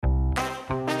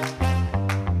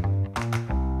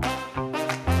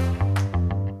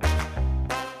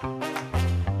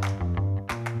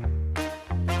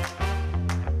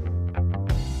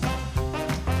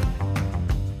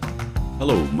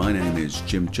Hello, my name is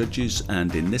Jim Judges,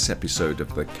 and in this episode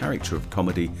of The Character of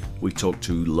Comedy, we talk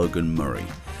to Logan Murray.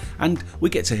 And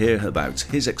we get to hear about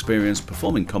his experience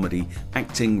performing comedy,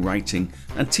 acting, writing,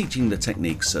 and teaching the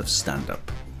techniques of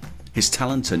stand-up. His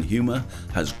talent and humour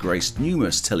has graced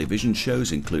numerous television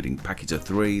shows including Packet of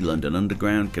Three, London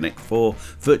Underground, Connect 4,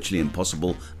 Virtually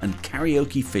Impossible and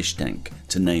Karaoke Fish Tank,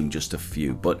 to name just a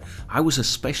few. But I was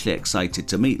especially excited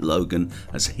to meet Logan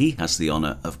as he has the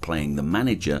honour of playing the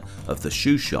manager of the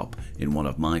shoe shop in one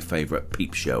of my favourite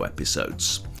Peep Show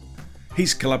episodes.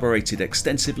 He's collaborated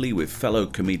extensively with fellow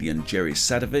comedian Jerry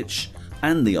Sadovich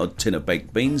and the odd tin of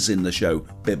baked beans in the show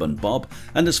Bib and Bob,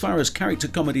 and as far as character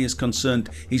comedy is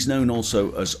concerned, he's known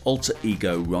also as alter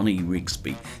ego Ronnie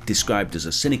Rigsby, described as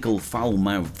a cynical,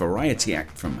 foul-mouthed variety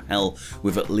act from hell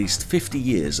with at least 50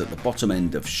 years at the bottom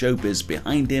end of showbiz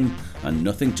behind him and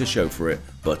nothing to show for it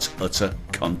but utter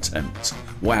contempt.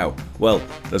 Wow, well,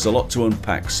 there's a lot to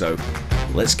unpack, so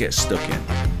let's get stuck in.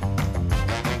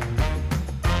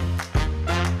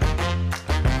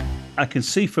 I can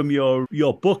see from your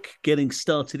book, Getting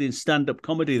Started in Stand-Up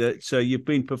Comedy, that you've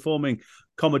been performing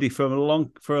comedy for a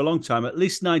long time, at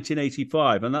least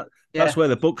 1985, and that's where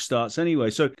the book starts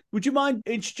anyway. So would you mind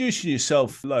introducing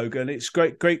yourself, Logan? It's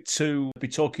great to be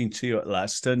talking to you at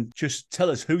last, and just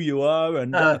tell us who you are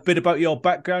and a bit about your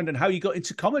background and how you got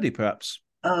into comedy, perhaps.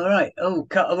 All right. All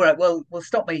right. Well,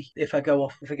 stop me if I go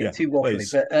off, if I get too waffly.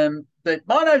 Please. But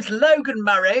my name's Logan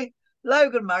Murray.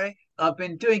 Logan Murray. I've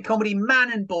been doing comedy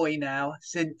man and boy now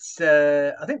since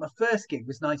I think my first gig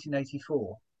was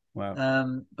 1984.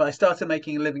 Wow. But I started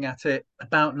making a living at it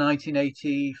about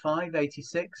 1985,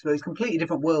 86. So it was a completely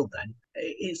different world then.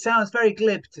 It sounds very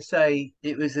glib to say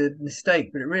it was a mistake,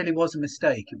 but it really was a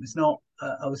mistake. It was not.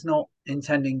 I was not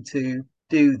intending to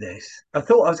do this. I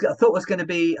thought I was going to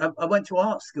be. I went to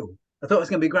art school. I thought I was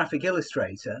going to be a graphic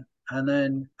illustrator. And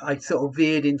then I sort of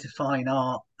veered into fine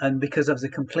art. And because I was a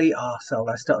complete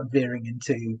arsehole, I started veering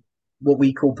into what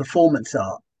we call performance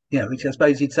art, which I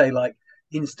suppose you'd say like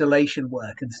installation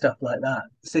work and stuff like that.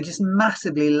 So just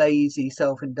massively lazy,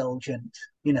 self-indulgent,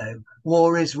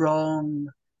 war is wrong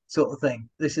sort of thing.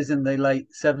 This is in the late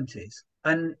 70s.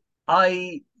 And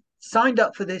I signed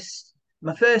up for this,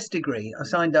 my first degree, I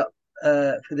signed up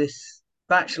for this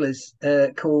bachelor's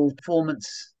called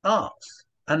performance arts.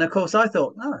 And of course, I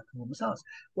thought, performance arts.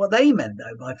 What they meant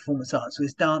though by performance arts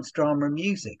was dance, drama, and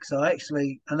music. So I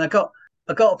got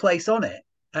a place on it,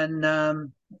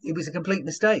 and it was a complete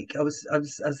mistake. I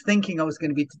was thinking I was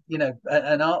going to be,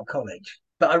 an art college,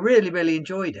 but I really, really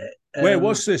enjoyed it. Where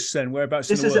was this then? Whereabouts?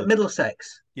 This was at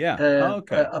Middlesex. Yeah.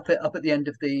 Okay. Up at the end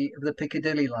of the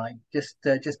Piccadilly line, just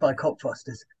by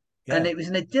Cockfosters. Yeah. And it was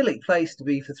an idyllic place to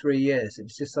be for 3 years. It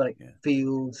was just like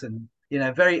fields and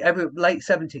very late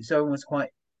 70s. So everyone was quite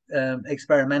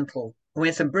experimental. And we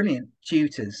had some brilliant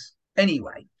tutors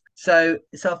anyway. So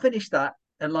I finished that,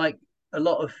 and like a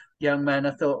lot of young men,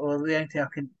 I thought, well, the only thing I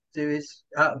can do is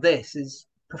out of this is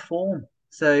perform.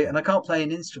 So, and I can't play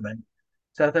an instrument.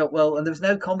 So I thought, well, and there was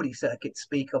no comedy circuit to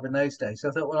speak of in those days. So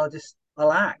I thought, well,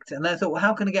 I'll act. And then I thought, well,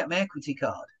 how can I get my equity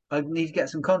card? I need to get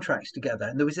some contracts together.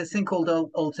 And there was this thing called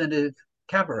alternative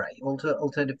cabaret,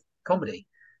 alternative comedy.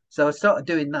 So I started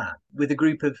doing that with a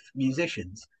group of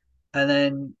musicians. And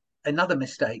then another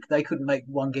mistake, they couldn't make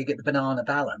one gig at the Banana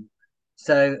Ballon.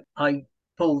 So I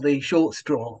pulled the short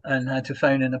straw and had to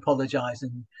phone and apologise.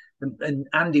 And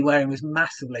Andy Waring was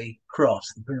massively cross.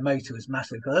 The promoter was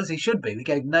massively cross, as he should be. We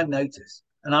gave no notice.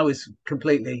 And I was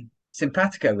completely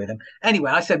simpatico with him.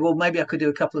 Anyway, I said, well, maybe I could do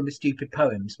a couple of my stupid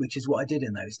poems, which is what I did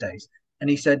in those days. And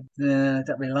he said, I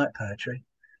don't really like poetry.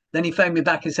 Then he phoned me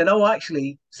back and said, oh,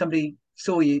 actually, somebody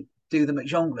saw you do them at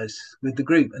Jongleurs with the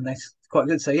group, and they're quite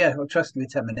good. So yeah, I'll trust you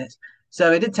with 10 minutes.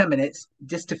 So I did 10 minutes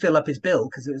just to fill up his bill,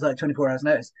 because it was like 24 hours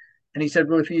notice. And he said,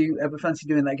 well, if you ever fancy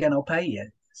doing that again, I'll pay you.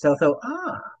 So I thought,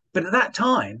 but at that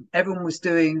time, everyone was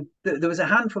there was a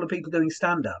handful of people doing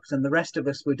stand-ups, and the rest of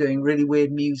us were doing really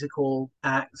weird musical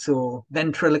acts or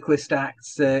ventriloquist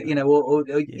acts, there's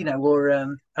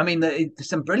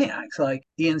some brilliant acts like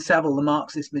Ian Saville, the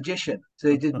Marxist magician. So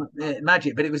he did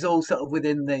magic, but it was all sort of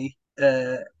within the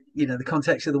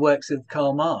context of the works of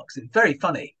Karl Marx. It's very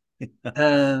funny.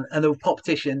 And there were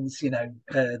Popticians,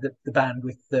 the band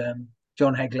with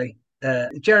John Hegley,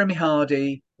 Jeremy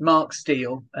Hardy, Mark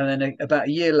Steele, and then about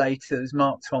a year later, there was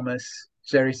Mark Thomas,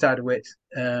 Jerry Sadowitz,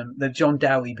 the John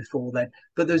Dowie before then.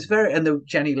 But there was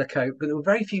Jenny LaCote, but there were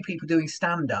very few people doing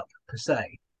stand-up per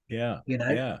se. Yeah.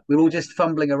 We were all just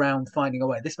fumbling around finding a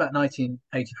way. This is about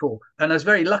 1984. And I was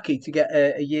very lucky to get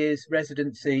a year's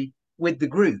residency with the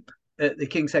group at the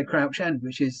King's Head Crouch End,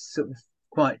 which is sort of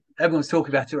everyone's talking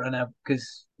about it right now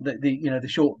because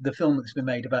the film that's been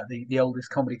made about the oldest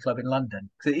comedy club in London.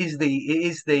 So it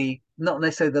is the not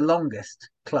necessarily the longest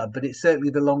club, but it's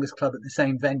certainly the longest club at the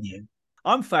same venue.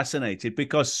 I'm fascinated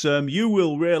because you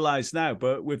will realise now,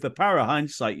 but with the power of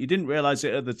hindsight, you didn't realise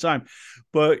it at the time,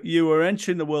 but you were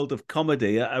entering the world of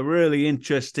comedy at a really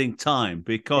interesting time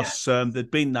because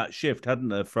there'd been that shift, hadn't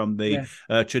there, from the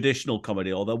traditional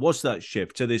comedy, or there was that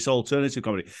shift to this alternative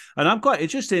comedy. And I'm quite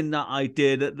interested in that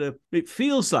idea that it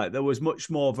feels like there was much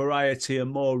more variety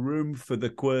and more room for the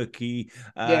quirky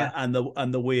and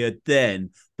the weird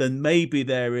then than maybe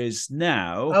there is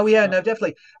now. Oh yeah, no,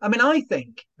 definitely. I mean, I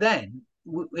think then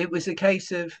it was a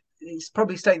case of, it's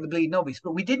probably stating the bleeding obvious,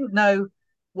 but we didn't know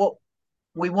what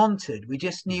we wanted. We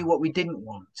just knew what we didn't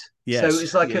want. Yes, so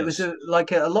it's like it was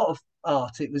like a lot of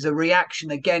art. It was a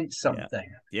reaction against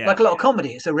something. Yeah. Like a lot of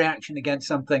comedy, it's a reaction against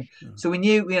something. So we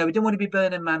knew, we didn't want to be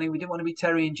Bernard Manning. We didn't want to be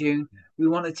Terry and June. We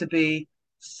wanted to be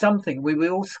something. We were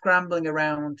all scrambling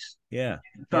around, trying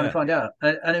to find out.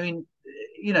 And I mean,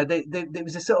 there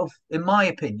was a sort of, in my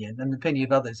opinion, and the opinion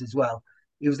of others as well,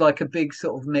 it was like a big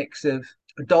sort of mix of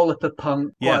a dollop of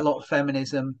punk, quite a lot of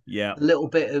feminism, a little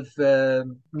bit of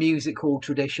music hall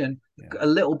tradition, a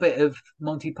little bit of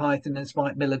Monty Python and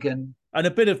Spike Milligan, and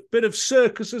a bit of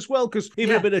circus as well, because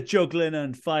even a bit of juggling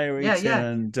and fire eating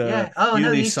and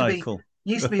unicycle.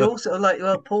 Used to be also like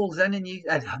Paul Zen and you.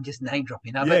 I'm just name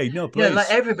dropping now. Please. Like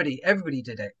everybody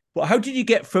did it. Well, how did you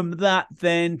get from that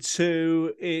then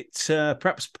to it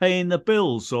perhaps paying the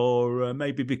bills, or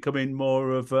maybe becoming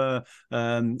more of a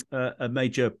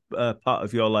major part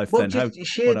of your life? Well, then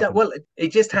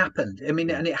it just happened. I mean,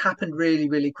 and it happened really,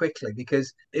 really quickly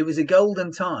because it was a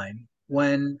golden time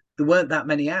when there weren't that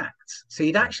many acts, so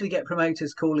you'd actually get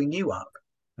promoters calling you up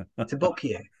to book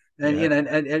you. And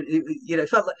it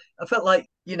felt like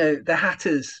the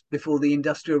Hatters before the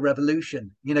Industrial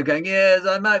Revolution, going, yes,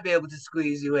 I might be able to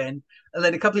squeeze you in. And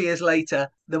then a couple of years later,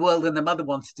 the world and the mother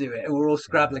wants to do it, and we're all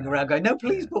scrabbling around going, no,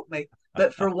 please book me.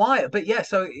 But for a while,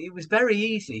 so it was very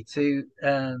easy to.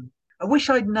 I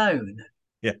wish I'd known.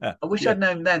 I wish I'd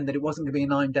known then that it wasn't going to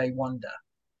be a 9-day wonder.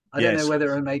 I don't know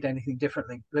whether I made anything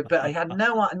differently, but I had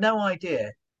no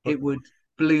idea it would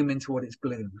bloom into what it's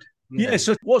bloomed.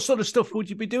 So what sort of stuff would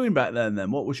you be doing back then?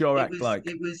 What was your act like?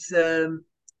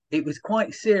 It was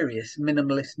quite serious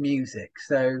minimalist music.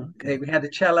 So we had a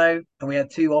cello and we had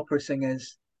 2 opera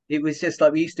singers. It was just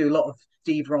like we used to do a lot of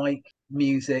Steve Reich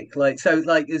music. There's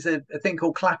a thing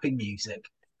called clapping music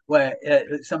where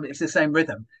it's the same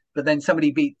rhythm, but then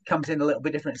somebody comes in a little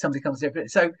bit different. Somebody comes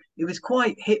different. So it was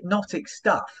quite hypnotic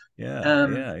stuff.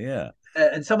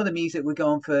 And some of the music would go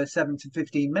on for 7 to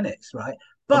 15 minutes, right?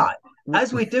 But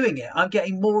as we're doing it, I'm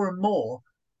getting more and more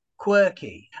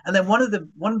quirky. And then one of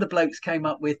the blokes came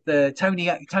up with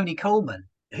Tony Coleman,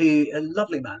 who a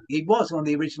lovely man. He was one of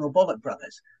the original Bollock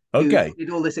brothers. Who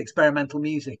did all this experimental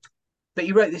music. But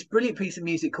he wrote this brilliant piece of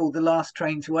music called "The Last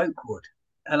Train to Oakwood,"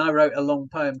 and I wrote a long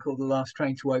poem called "The Last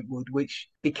Train to Oakwood," which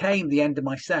became the end of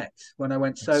my set when I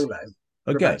went solo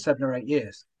for about 7 or 8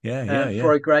 years.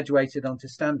 Before I graduated onto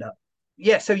stand-up.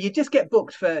 So you just get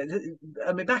booked for.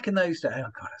 I mean, back in those days. Oh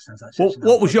God, that sounds like.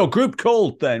 What was your group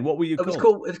called then? What were you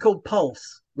called? It was called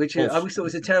Pulse, which I always thought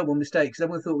was a terrible mistake because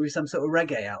everyone thought we were some sort of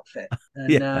reggae outfit.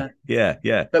 And,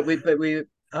 But we.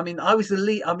 I mean, I was the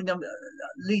least. I mean, I'm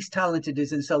least talented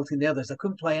is insulting the others. I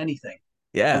couldn't play anything.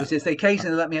 It was just they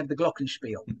occasionally let me have the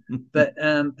glockenspiel, but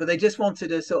they just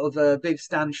wanted a sort of a Viv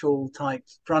Stanshall type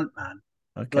frontman,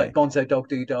 like Bonzo Dog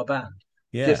Doodah Band.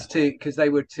 Just because they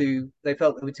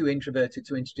felt they were too introverted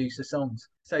to introduce the songs.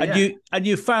 So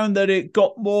you found that it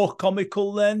got more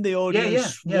comical then. The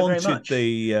audience wanted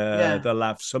the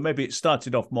laughs. So maybe it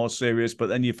started off more serious, but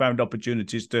then you found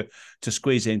opportunities to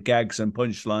squeeze in gags and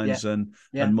punchlines and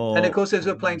more. And of course, as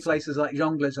we're playing places like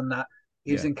Jongleurs and that,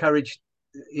 he was encouraged,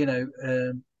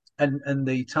 and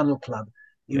the Tunnel Club.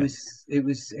 It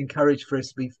was encouraged for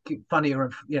us to be funnier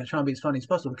and try and be as funny as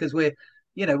possible because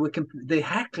the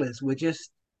hecklers were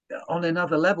just on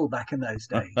another level back in those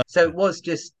days. So it was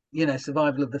just,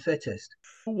 survival of the fittest.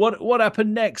 What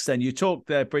happened next then? You talked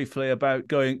there briefly about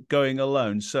going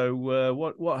alone. So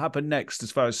what happened next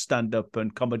as far as stand-up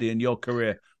and comedy in your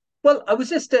career? Well, I was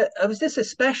just a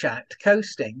special act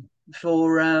coasting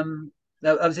for. I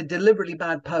was a deliberately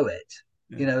bad poet.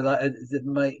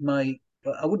 My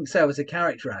I wouldn't say I was a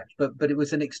character act, but it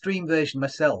was an extreme version of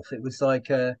myself. It was like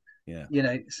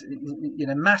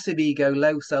massive ego,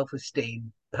 low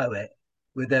self-esteem poet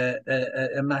with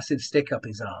a massive stick up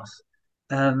his arse,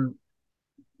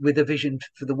 with a vision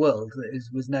for the world that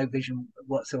was no vision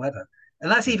whatsoever.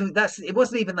 And it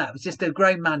wasn't even that. It was just a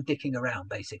grown man dicking around,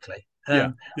 basically. Yeah,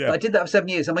 But yeah. I did that for 7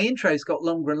 years, and my intros got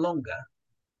longer and longer.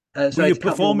 So Were I you had to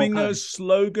cut more and more performing poems. as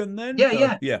Logan then? Yeah,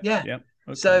 yeah, Yeah, yeah. yeah.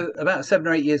 Okay. So about 7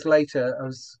 or 8 years later, I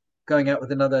was going out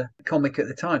with another comic at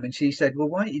the time, and she said, "Well,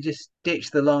 why don't you just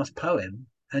ditch the last poem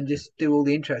and just do all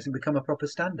the intros and become a proper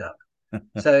stand-up?"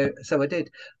 So I did.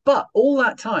 But all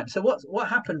that time, so what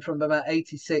happened from about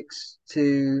 86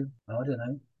 to, I don't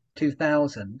know,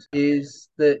 2000, is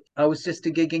that I was just a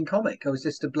gigging comic. I was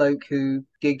just a bloke who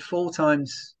gigged 4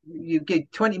 times. You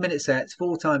gig 20-minute sets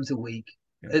 4 times a week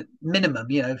Yeah. at minimum.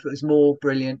 If it was more,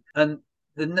 brilliant. And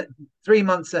the 3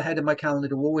 months ahead of my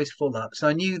calendar were always full up, so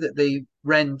I knew that the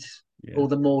rent Yeah. or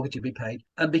the mortgage would be paid.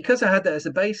 And because I had that as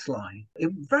a baseline,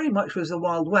 it very much was the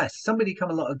Wild West. Somebody come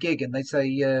a lot of gig and they'd say,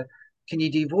 "Can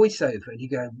you do voiceover?" And you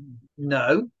go,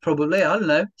 "No, probably, I don't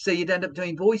know." So you'd end up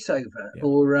doing voiceover. Yeah.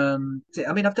 Or I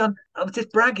mean, I was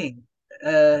just bragging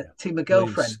to my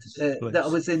girlfriend that I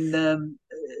was in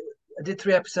I did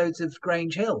 3 episodes of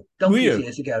Grange Hill Were donkeys you?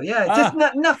 years ago. Yeah, just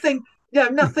Ah, nothing,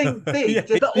 nothing big.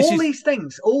 yeah. But This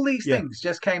all these yeah, things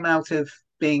just came out of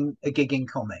being a gigging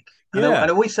comic. And I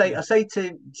yeah, always say, yeah, I say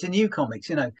to new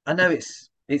comics, I know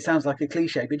it sounds like a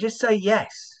cliche, but just say yes.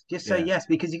 Just say yeah, yes,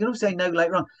 because you can always say no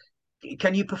later on.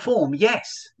 Can you perform?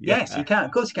 Yes, yes, you yeah, can.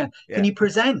 Of course, you can. Can yeah, you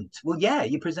present? Well, yeah,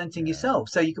 you're presenting yeah, yourself,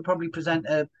 so you could probably present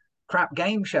a crap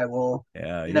game show or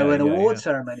yeah, yeah, an yeah, award yeah.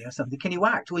 ceremony or something. Can you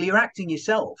act? Well, you're acting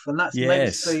yourself, and that's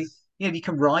Yes. mostly you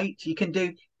can write, you can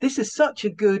do. This is such a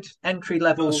good entry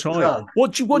level That's right. drug.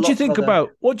 What do you Lots of think other. about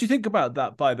what do you think about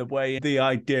that, by the way? The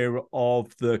idea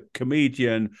of the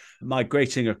comedian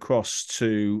migrating across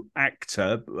to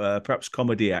actor, perhaps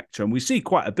comedy actor, and we see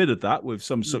quite a bit of that with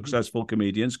some Mhm. successful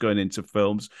comedians going into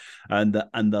films and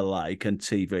the like and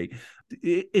TV.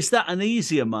 Is that an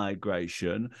easier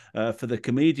migration for the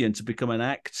comedian to become an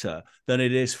actor than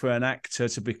it is for an actor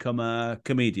to become a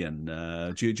comedian?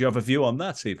 Do you have a view on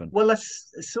that, even? Well,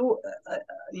 that's so.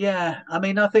 Yeah, I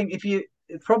mean, I think if you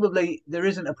probably there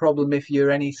isn't a problem if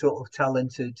you're any sort of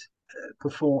talented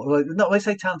performer. Well, not when I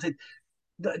say talented,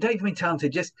 don't even mean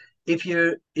talented. Just if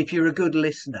you're a good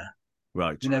listener,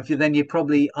 Right. if you then you're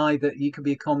probably either you could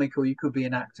be a comic or you could be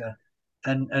an actor,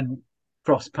 and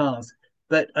cross paths.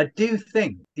 But I do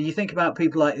think you think about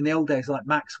people like in the old days, like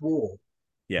Max Wall,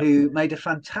 Yeah. who made a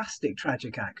fantastic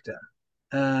tragic actor,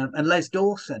 and Les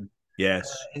Dawson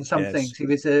Yes. in some Yes. things. He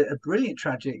was a brilliant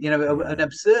tragic, an Yeah.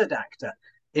 absurd actor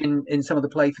in some of the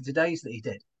play for today's that he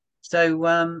did.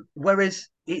 So whereas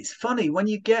it's funny when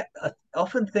you get, I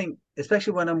often think,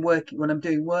 especially when I'm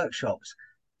doing workshops,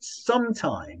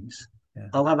 sometimes Yeah.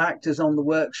 I'll have actors on the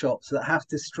workshops that have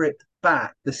to strip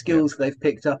back the Yeah. skills they've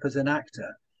picked up as an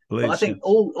actor. But I Please. Yeah. think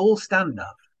all stand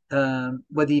up,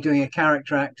 whether you're doing a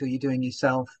character act or you're doing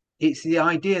yourself, it's the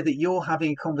idea that you're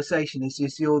having a conversation as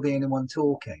just you're the only one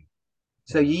talking.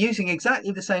 So Yeah. you're using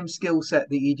exactly the same skill set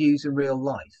that you'd use in real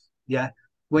life. Yeah.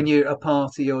 When Yeah. you're at a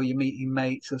party or you're meeting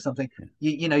mates or something,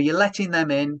 Yeah. you're letting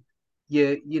them in.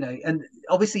 And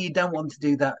obviously you don't want to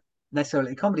do that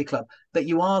necessarily at a comedy club, but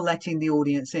you are letting the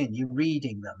audience in. You're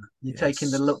reading them. You're taking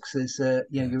the Yes. looks as you're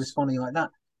Yes. responding like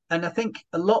that. And I think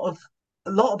a lot of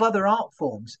other art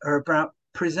forms are about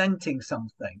presenting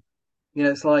something.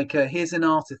 It's like here's an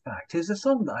artifact, here's a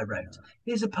song that I wrote, Yeah.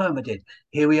 here's a poem I did.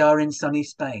 Here we are in sunny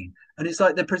Spain, and it's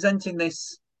like they're presenting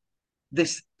this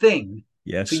thing for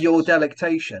Yes. your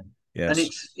delectation, and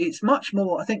Yes. it's much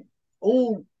more. I think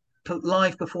all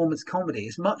live performance comedy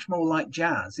is much more like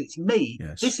jazz. It's me,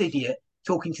 Yes. this idiot,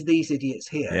 talking to these idiots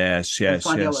here, Yes. and Yes.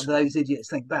 finding out what Yes. those idiots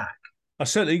think back. I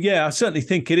certainly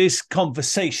think it is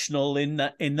conversational in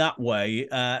that way.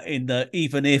 In that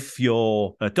even if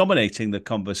you're dominating the Yeah,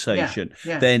 conversation,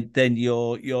 yeah, then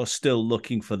you're still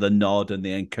looking for the nod and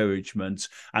the encouragement,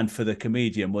 and for the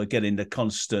comedian, we're getting the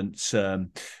constant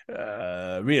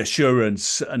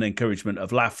reassurance and encouragement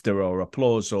of laughter or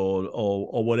applause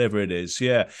or whatever it is.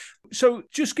 Yeah. So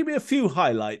just give me a few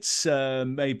highlights,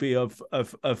 maybe of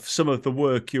some of the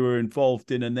work you were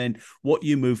involved in, and then what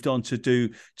you moved on to do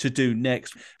next.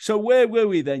 So where were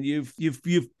we then? You've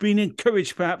been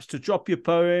encouraged perhaps to drop your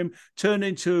poem, turn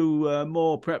into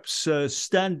more perhaps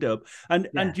stand up, and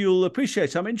yeah. you'll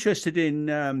appreciate. I'm interested in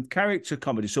character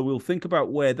comedy, so we'll think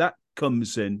about where that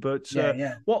comes in. But Yeah,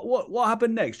 yeah. what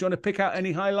happened next? Do you want to pick out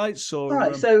any highlights All or?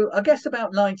 right. So I guess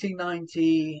about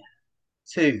 1992,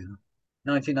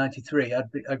 1993,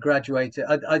 I graduated.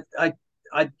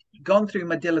 I'd gone through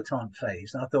my dilettante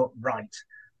phase, and I thought, right,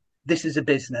 this is a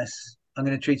business. I'm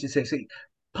going to treat it seriously.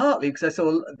 Partly because I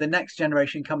saw the next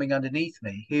generation coming underneath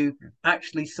me who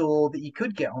actually saw that you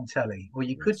could get on telly, or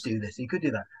you could Yes. do this, you could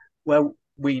do that. Well,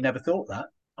 we never thought that,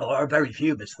 or very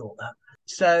few of us thought that.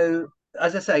 So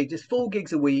as I say, just 4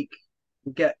 gigs a week,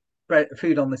 get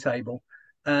food on the table,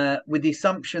 with the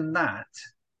assumption that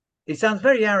it sounds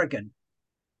very arrogant.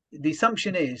 The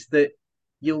assumption is that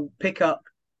you'll pick up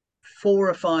 4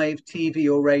 or 5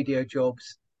 TV or radio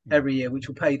jobs every year, which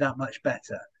will pay that much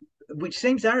better, which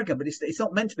seems arrogant, but it's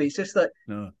not meant to be. It's just that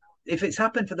if it's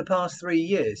happened for the past 3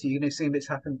 years, you can assume it's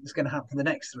going to happen for the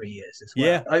next 3 years as well.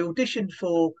 Yeah. I auditioned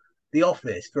for The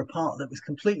Office for a part that was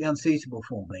completely unsuitable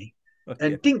for me,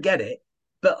 and didn't get it.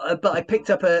 But I picked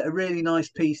up a really nice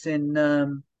piece in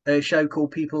a show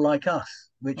called People Like Us,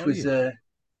 which was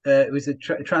it was a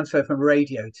transfer from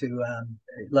radio to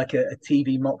like a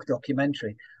TV mock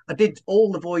documentary. I did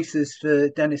all the voices for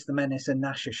Dennis the Menace and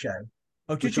Nasha show,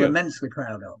 which I'm immensely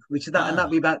proud of. Which is that, and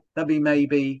that'd be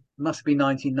maybe must be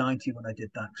 1990 when I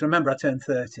did that. Because remember, I turned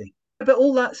 30. But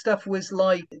all that stuff was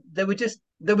like they were just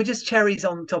cherries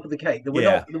on top of the cake. There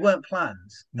weren't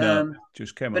plans. No,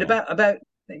 just came. But about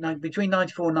between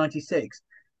 94 and 96,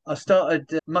 I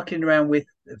started mucking around with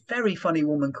a very funny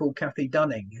woman called Kathy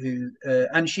Dunning, who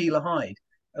and Sheila Hyde,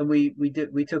 and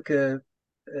we took a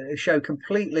show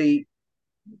completely.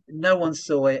 No one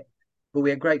saw it, but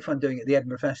we had great fun doing it at the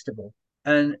Edinburgh Festival.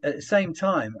 And at the same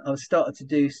time, I started to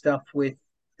do stuff with.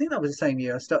 I think that was the same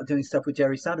year I started doing stuff with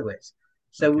Jerry Sadowitz.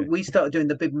 So we started doing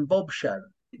the Bib and Bob show.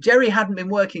 Jerry hadn't been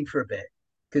working for a bit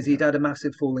because he'd had a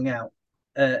massive falling out,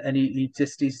 and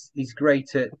he's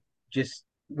great at just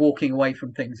walking away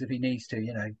from things if he needs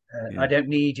to. I don't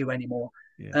need you anymore.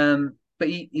 But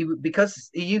he because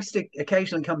he used to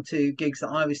occasionally come to gigs that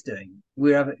I was doing,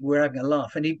 we're having a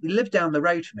laugh, and he lived down the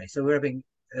road from me, so we're having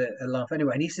a laugh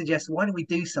anyway. And he suggested, why don't we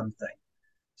do something?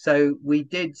 So we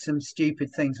did some stupid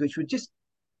things, which were just.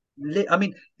 I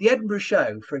mean, the Edinburgh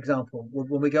show, for example,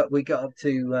 when we got up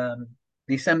to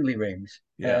the assembly rooms,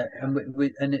 and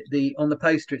on the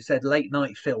poster it said "late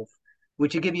night filth,"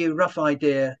 which will give you a rough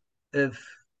idea of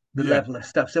the level of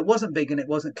stuff. So it wasn't big and it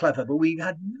wasn't clever, but we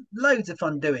had loads of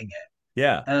fun doing it.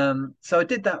 Yeah. So I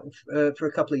did that for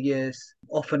a couple of years,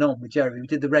 off and on with Jerry. We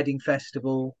did the Reading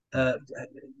Festival,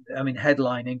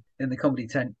 headlining in the Comedy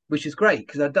Tent, which is great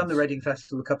because I'd done the Reading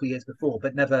Festival a couple of years before,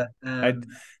 but never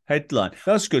headline.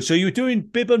 That's good. So you were doing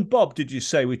Bib and Bob, did you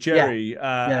say, with Jerry?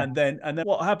 And then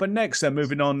what happened next? Then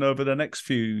moving on over the next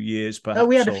few years, perhaps.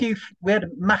 We had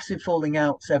massive falling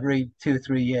outs every 2 or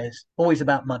 3 years, always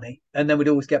about money, and then we'd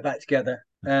always get back together.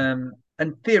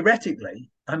 And theoretically,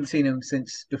 I haven't seen him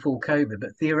since before COVID,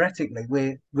 but theoretically,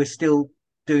 we're still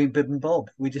doing Bib and Bob.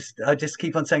 I just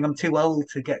keep on saying I'm too old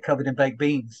to get covered in baked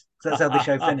beans. So that's how the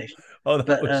show finished.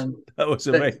 That was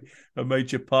a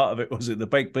major part of it, was it? The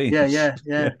baked beans.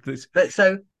 Yeah. But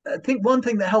so I think one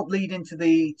thing that helped lead into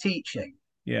the teaching,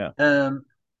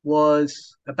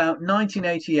 was about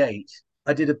 1988.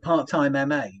 I did a part-time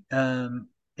MA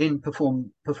in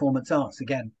performance arts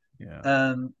again.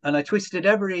 And I twisted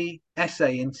every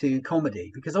essay into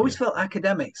comedy because I always felt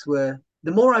academics were,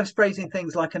 the more I was phrasing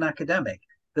things like an academic,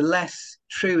 the less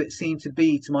true it seemed to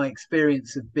be to my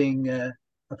experience of being a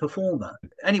performer.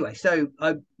 Anyway, so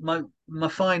my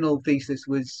final thesis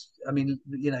was,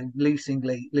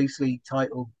 loosely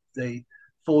titled The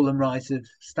Fall and Rise of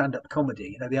Stand-Up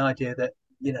Comedy. The idea that,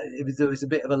 there was a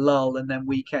bit of a lull, and then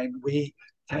we came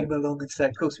along and said,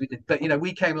 of course we did, but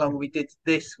we came along and we did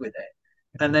this with it.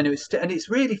 And then and it's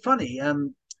really funny.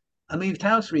 I moved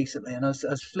house recently, and I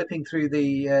was flipping through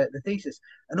the thesis,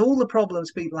 and all the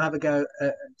problems people have a go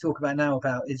talk about now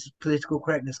about is political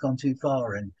correctness gone too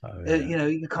far, and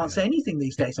you can't say anything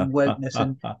these days, and wokeness,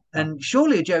 and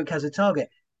surely a joke has a target.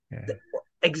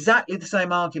 Exactly the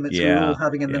same arguments we were all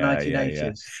having in the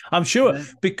 1980s. I'm sure,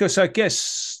 because I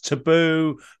guess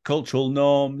taboo, cultural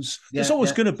norms, there's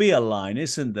always going to be a line,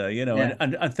 isn't there?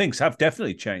 And things have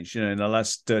definitely changed, in the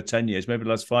last 10 years, maybe the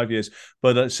last 5 years,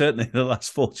 but certainly the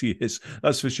last 40 years,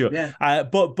 that's for sure.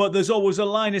 But there's always a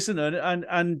line, isn't there?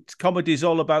 And comedy is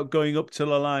all about going up to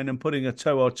the line and putting a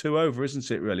toe or two over, isn't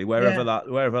it, really? Wherever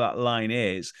that line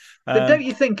is. But don't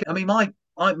you think, my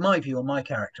view on my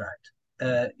character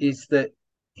act is that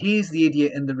he's the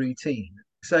idiot in the routine.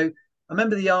 So I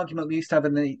remember the argument we used to have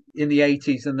in the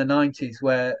 80s and the 90s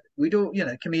where we'd all,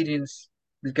 comedians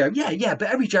would go, but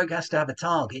every joke has to have a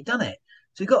target, doesn't it?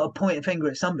 So you've got to point a finger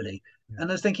at somebody.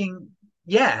 And I was thinking,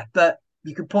 but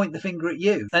you could point the finger at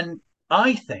you. And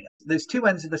I think there's two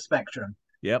ends of the spectrum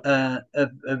of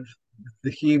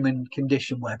the human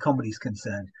condition where comedy is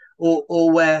concerned,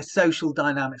 or where social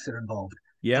dynamics are involved.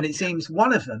 And it seems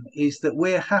one of them is that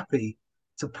we're happy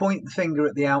to point the finger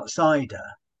at the outsider,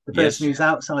 the person who's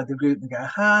outside the group, and go,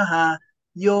 ha ha,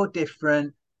 you're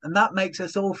different. And that makes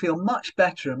us all feel much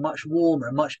better and much warmer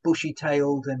and much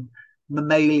bushy-tailed and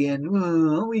mammalian.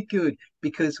 Oh, are we good?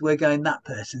 Because we're going, that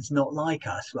person's not like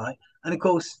us, right? And of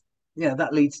course,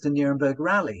 that leads to Nuremberg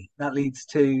Rally. That leads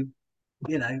to,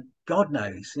 God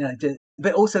knows, but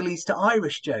it also leads to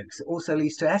Irish jokes. It also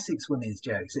leads to Essex women's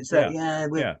jokes. It's like,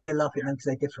 we're laughing at them because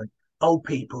they're different. Old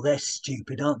people, they're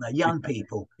stupid, aren't they? Young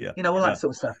people, all that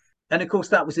sort of stuff. And of course,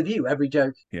 that was the view. Every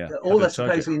joke, all the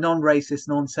supposedly non-racist,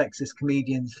 non-sexist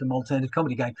comedians from alternative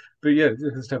comedy going, but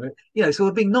so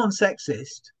we're being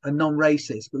non-sexist and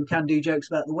non-racist, but we can do jokes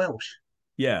about the Welsh.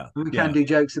 We can do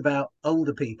jokes about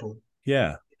older people.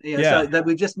 So that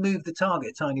we just moved the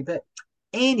target a tiny bit.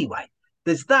 Anyway,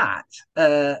 there's that,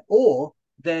 or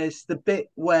there's the bit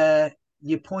where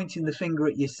you're pointing the finger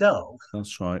at yourself.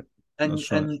 That's right. And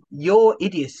your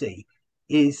idiocy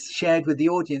is shared with the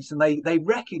audience, and they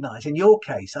recognize. In your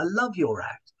case, I love your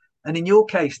act, and in your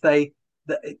case,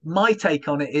 my take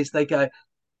on it is they go,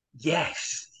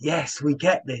 yes, we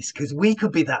get this, because we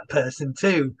could be that person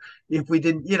too if we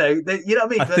didn't, you know what I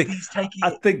mean? I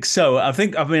think so. I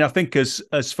think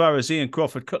as far as Ian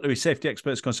Crawford, cutlery safety expert,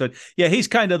 is concerned, he's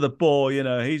kind of the bore.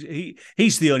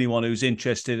 He's the only one who's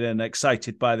interested and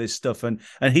excited by this stuff, and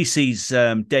he sees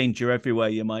danger everywhere,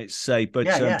 you might say. But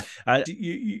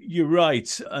you're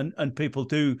right, and people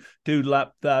do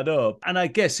lap that up. And I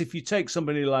guess if you take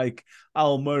somebody like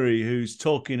Al Murray, who's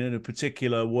talking in a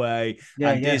particular way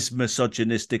is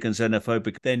misogynistic and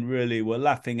xenophobic, then really we're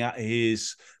laughing at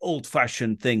his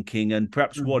old-fashioned thinking and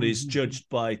perhaps what is judged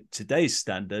by today's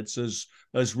standards as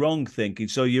wrong thinking.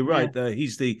 So you're right,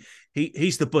 he's the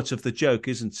butt of the joke,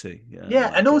 isn't he?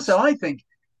 And also I think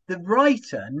the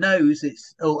writer knows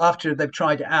after they've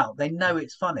tried it out, they know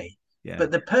it's funny.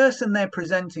 But the person they're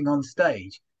presenting on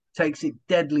stage takes it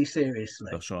deadly seriously.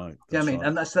 That's right. Do you know what I mean?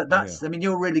 And that's I mean,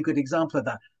 you're a really good example of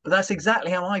that. But that's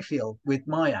exactly how I feel with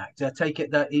my act. I take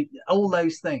it that all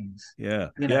those things. He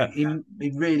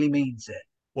really means it.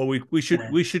 Well, we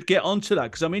should get onto that,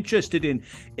 because I'm interested in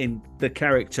the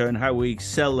character and how we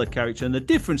sell the character and the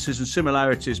differences and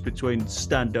similarities between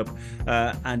stand-up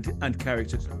and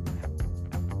characters.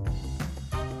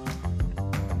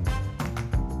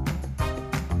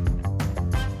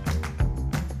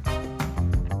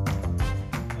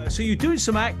 So you're doing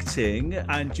some acting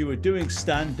and you were doing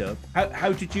stand-up.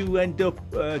 How did you end up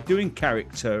doing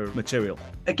character material?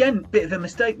 Again, bit of a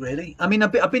mistake, really. I mean,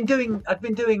 I've been doing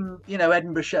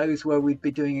Edinburgh shows where we'd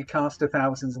be doing a cast of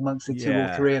thousands amongst the two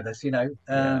or three of us.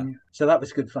 So that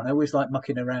was good fun. I always like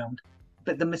mucking around.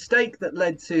 But the mistake that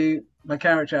led to my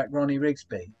character act, Ronnie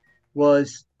Rigsby,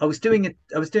 was I was doing a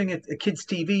kids'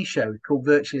 TV show called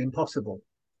Virtually Impossible.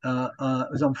 It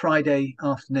was on Friday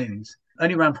afternoons,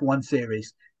 only ran for one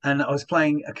series. And I was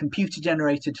playing a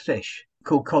computer-generated fish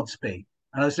called Codsby.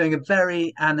 And I was doing a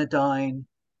very anodyne,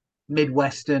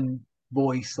 Midwestern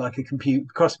voice, like a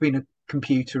cross between a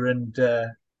computer and...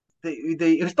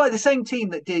 it was by the same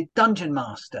team that did Dungeon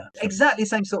Master. Exactly the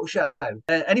same sort of show.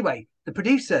 Anyway, the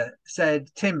producer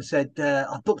Tim said,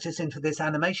 I've booked us in for this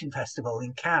animation festival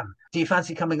in Cannes. Do you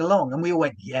fancy coming along? And we all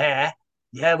went, yeah,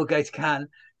 we'll go to Cannes.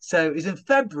 So it was in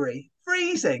February,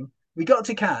 freezing. We got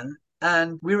to Cannes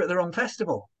and we were at the wrong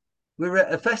festival. We were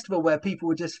at a festival where people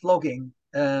were just flogging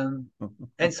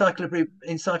Encyclopedia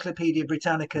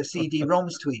Britannica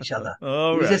CD-ROMs to each other.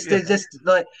 Just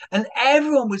like, and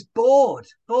everyone was bored.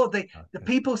 The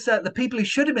people who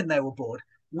should have been there were bored.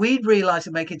 We'd realised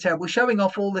we're making terrible. We're showing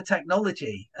off all the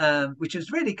technology, which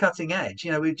was really cutting edge.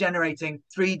 We're generating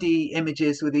 3D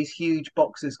images with these huge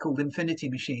boxes called infinity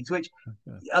machines, which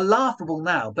are laughable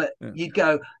now. But you'd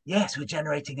go, yes, we're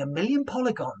generating 1 million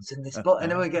polygons in this box.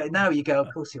 And then now you go, of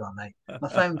course you are, mate. My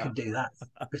phone can do that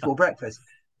before breakfast.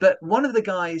 But one of the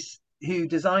guys who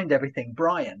designed everything,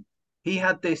 Brian, he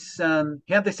had this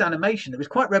animation that was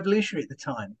quite revolutionary at the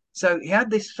time. So he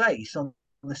had this face on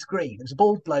the screen. It was a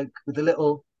bald bloke with a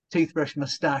little toothbrush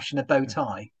mustache and a bow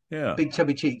tie, big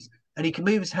chubby cheeks, and he could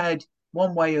move his head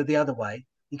one way or the other way.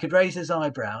 He could raise his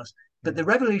eyebrows. But the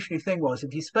revolutionary thing was,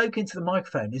 if you spoke into the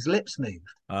microphone, his lips moved.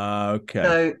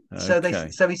 Okay.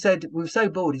 So he said, we were so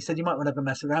bored. He said, you might want to have a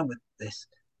mess around with this.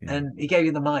 And he gave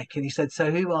you the mic and he said,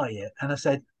 so who are you? And I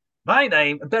said, my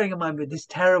name, bearing in mind with this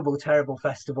terrible, terrible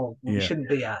festival we shouldn't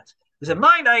be at. I said,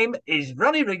 my name is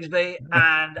Ronnie Rigsby,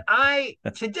 and I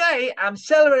today am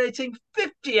celebrating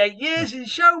 58 years in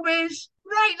showbiz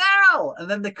right now. And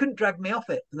then they couldn't drag me off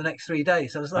it for the next 3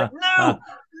 days. I was like, no.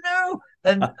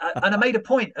 And I made a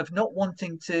point of not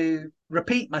wanting to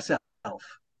repeat myself.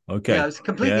 Okay. It was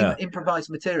completely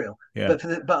improvised material. Yeah.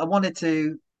 But I wanted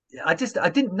to, I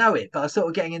didn't know it, but I was sort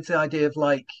of getting into the idea of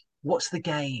like, what's the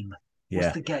game?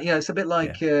 What's the game? It's a bit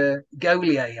like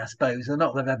Gaulier, I suppose.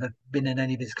 Not that I've ever been in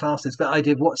any of his classes, but I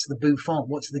did. What's the bouffon?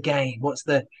 What's the game? What's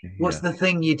the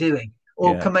thing you're doing?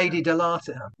 Or commedia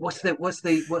dell'arte. What's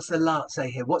the l'art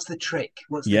say here? What's the trick?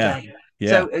 What's the game?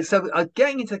 Yeah. So I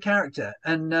getting into the character,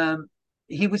 and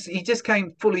he just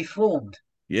came fully formed.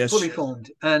 Yes. Fully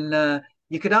formed, and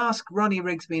you could ask Ronnie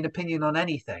Rigsby an opinion on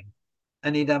anything,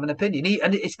 and he'd have an opinion.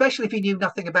 And especially if he knew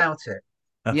nothing about it.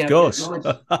 Of course.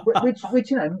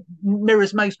 which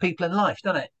mirrors most people in life,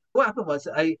 doesn't it? What happened was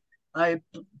I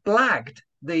blagged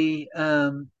the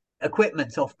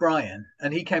equipment off Brian,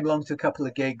 and he came along to a couple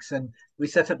of gigs, and we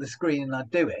set up the screen, and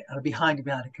I'd do it. I'd be behind a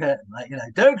curtain, like,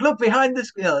 don't look behind the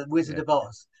screen, Wizard of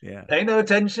Oz. Yeah. Pay no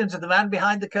attention to the man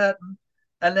behind the curtain.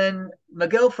 And then my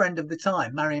girlfriend of the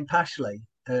time, Marion Pashley,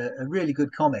 a really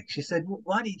good comic, she said,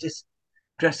 "Why do you just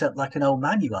dress up like an old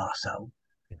man, you arsehole?"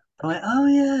 I went, "Oh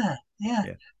yeah."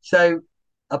 So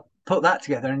I put that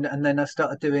together, and then I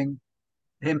started doing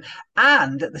him.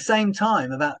 And at the same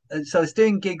time, so I was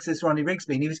doing gigs as Ronnie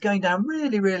Rigsby, and he was going down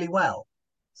really, really well.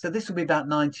 So this would be about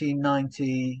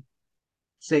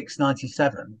 1996,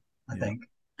 97, I think.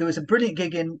 There was a brilliant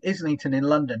gig in Islington in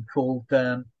London called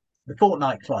the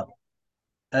Fortnight Club.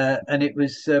 And it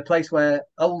was a place where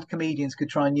old comedians could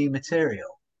try new material.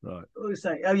 Right.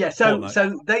 Oh yeah. So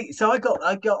I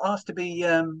got asked to be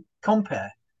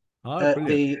compere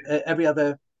every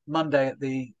other Monday at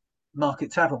the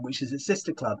Market Tavern, which is a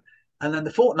sister club, and then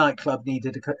the Fortnight Club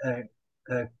needed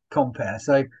a compere.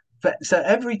 So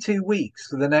every 2 weeks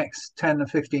for the next 10 or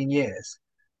 15 years,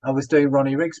 I was doing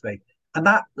Ronnie Rigsby, and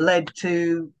that led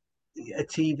to a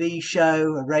TV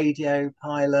show, a radio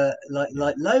pilot,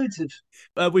 like loads of.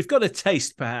 We've got a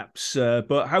taste, perhaps,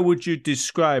 but how would you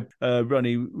describe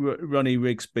Ronnie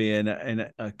Rigsby in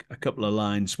a couple of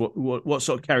lines? What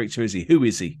sort of character is he? Who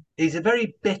is he? He's a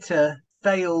very bitter,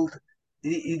 failed.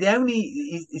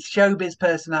 He's showbiz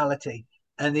personality,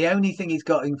 and the only thing he's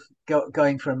got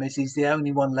going for him is he's the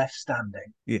only one left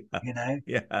standing. Yeah.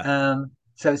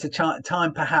 So it's a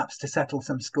time perhaps to settle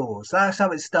some scores. That's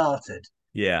how it started.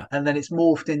 Yeah. And then it's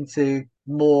morphed into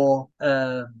more,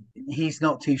 he's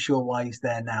not too sure why he's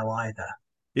there now either.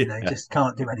 Just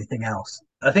can't do anything else.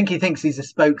 I think he thinks he's a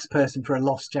spokesperson for a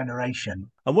lost generation.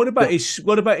 And what about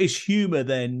his humour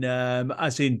then,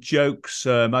 as in jokes?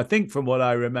 I think from what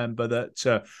I remember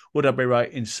that, would I be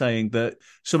right in saying that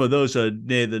some of those are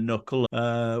near the knuckle?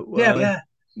 Yeah.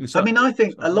 I mean, I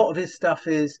think a lot of his stuff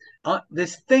is,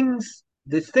 there's things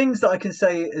that I can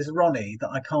say as Ronnie that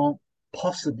I can't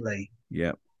possibly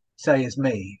say as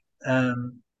me,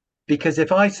 because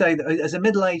if I say that as a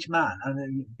middle-aged man,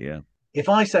 if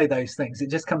I say those things, it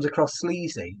just comes across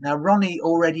sleazy. Now Ronnie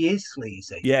already is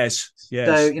sleazy. Yes.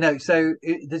 So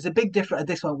there's a big difference.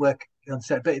 This won't work on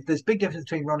set, but there's a big difference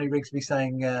between Ronnie Rigsby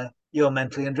saying, "You're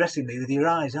mentally undressing me with your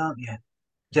eyes, aren't you?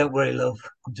 Don't worry, love.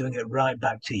 I'm doing it right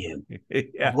back to you.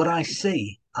 What I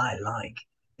see, I like."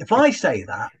 If I say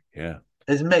that,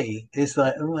 as me, it's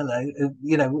like, "Oh hello,"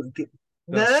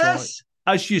 nurse.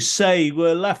 As you say,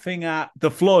 we're laughing at the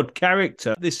flawed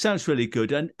character. This sounds really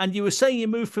good. And you were saying you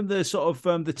moved from the sort of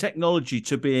the technology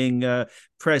to being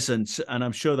present, and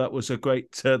I'm sure that was a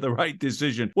the right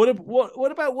decision. What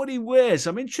about what he wears?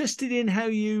 I'm interested in how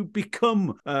you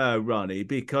become Ronnie,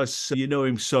 because you know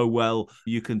him so well.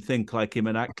 You can think like him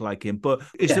and act like him. But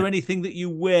is there anything that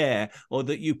you wear or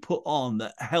that you put on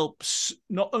that helps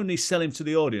not only sell him to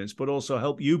the audience, but also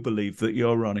help you believe that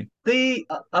you're Ronnie? The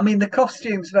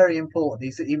costume's very important.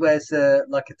 He wears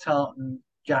like a tartan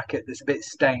jacket that's a bit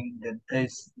stained, and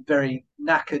his very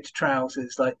knackered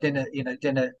trousers, like dinner,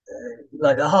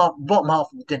 like the bottom half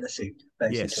of the dinner suit,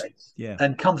 basically. Yes.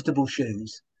 And comfortable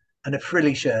shoes, and a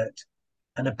frilly shirt,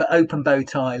 and an open bow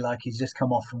tie, like he's just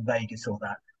come off from Vegas or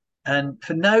that. And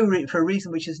for a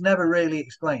reason which is never really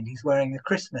explained, he's wearing a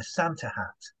Christmas Santa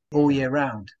hat all year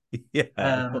round.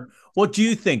 Yeah. What do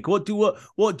you think? What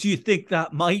do you think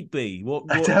that might be?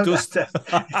 I don't know.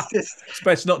 It's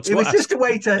best not to. It was just a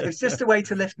way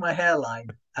to lift my hairline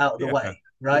out of the way,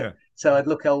 right? Yeah. So I'd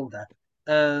look older.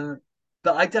 But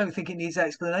I don't think it needs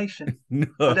explanation.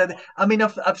 No.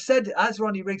 I've said, as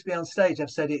Ronnie Rigsby on stage, I've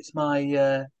said it's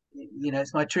my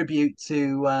it's my tribute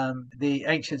to the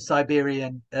ancient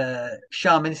Siberian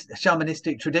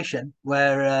shamanistic tradition,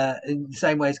 where in the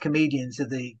same way as comedians are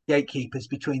the gatekeepers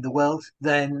between the worlds,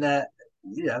 then the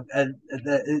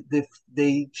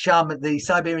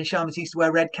Siberian shamans used to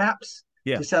wear red caps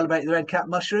to celebrate the red cap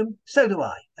mushroom. So do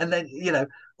I. And then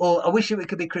or I wish it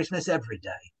could be Christmas every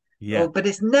day. Yeah, but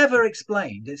it's never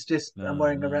explained. It's just I'm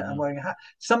wearing a hat.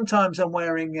 Sometimes I'm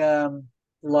wearing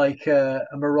like a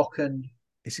Moroccan.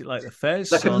 Is it like the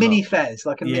fez? Like a mini fez,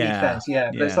 But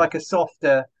it's like a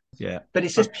softer Yeah. But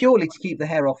it's just purely to keep the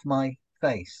hair off my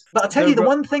face. But I'll tell you the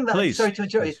one thing that, please, sorry to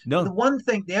interrupt you, no,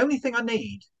 the only thing I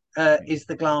need is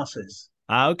the glasses.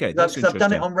 okay, that's Because I've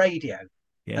done it interesting. on radio.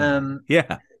 Yeah, Um,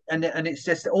 yeah, and it's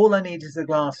just all I need is the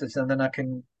glasses, and then I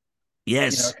can, I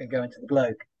yes. can go into the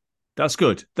globe. That's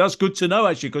good. That's good to know,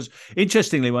 actually, because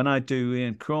interestingly, when I do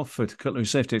Ian Crawford, cutlery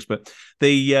safety expert,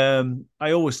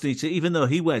 I always need to, even though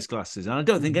he wears glasses, and I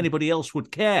don't think anybody else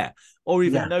would care or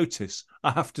even notice, I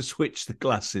have to switch the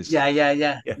glasses.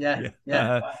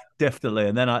 Yeah. Definitely.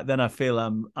 And then I feel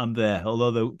I'm there.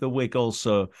 Although the wig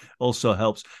also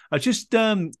helps. I just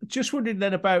wondering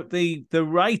then about the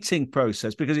writing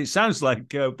process, because it sounds like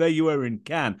there you were in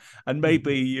Cannes, and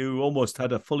maybe you almost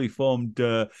had a fully formed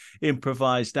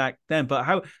improvised act then. But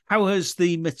how has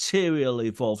the material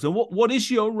evolved, and what is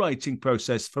your writing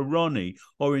process for Ronnie,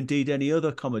 or indeed any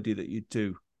other comedy that you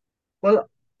do? Well,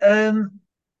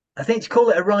 I think to call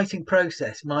it a writing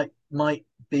process might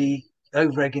be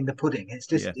over egging the pudding. It's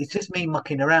just me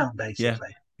mucking around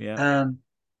basically. Yeah.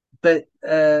 But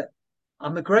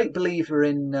I'm a great believer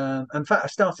in fact, I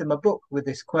started my book with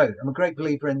this quote. I'm a great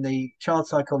believer in the child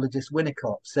psychologist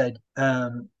Winnicott said,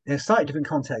 in a slightly different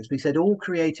context, but he said all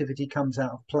creativity comes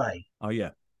out of play. Oh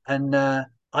yeah. And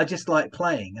I just like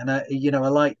playing, and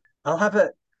I'll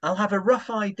have a rough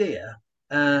idea,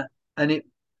 and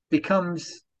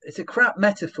it's a crap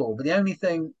metaphor, but the only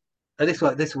thing, this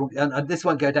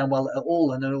won't go down well at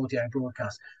all in an audio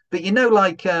broadcast. But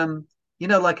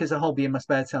like as a hobby in my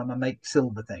spare time, I make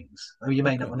silver things. Oh, you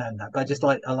may not know that, but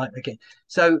I like making.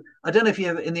 So I don't know if you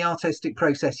ever in the artistic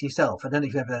process yourself. I don't know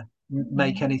if you ever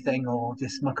make anything or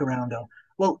just muck around or.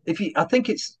 Well, I think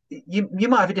you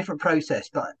might have a different process,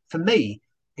 but for me,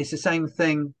 it's the same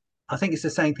thing. I think it's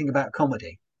the same thing about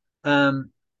comedy. Let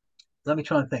me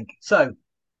try and think. So,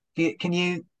 can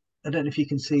you? I don't know if you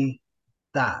can see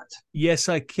that. Yes,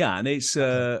 I can. It's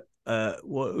a It's a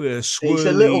little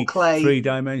swirly clay.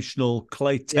 three-dimensional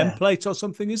clay Yeah, template or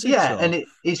something, is it? yeah, Or and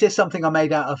it's just something I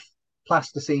made out of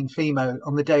plasticine Fimo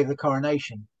on the day of the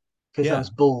coronation because I yeah, was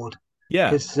bored.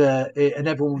 yeah. And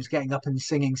everyone was getting up and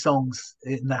singing songs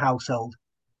in the household,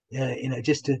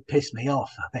 just to piss me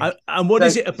off, I think. And what So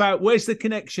is it about? Where's the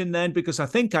connection then? Because I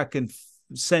think I can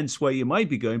sense where you might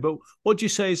be going, but what do you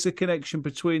say is the connection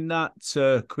between that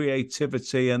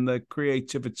creativity and the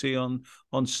creativity on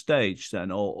stage then?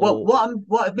 Well,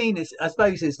 what I mean is, I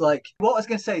suppose, is like what I was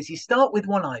going to say is you start with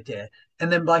one idea, and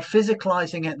then by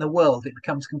physicalizing it in the world, it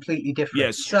becomes completely different.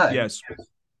 Yes, So, yes.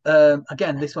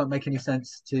 again, this won't make any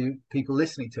sense to people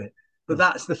listening to it, but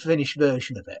that's the finished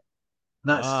version of it.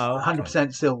 That's Okay.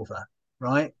 100% silver,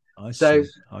 right? I So, see.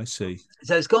 I see.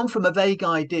 so it's gone from a vague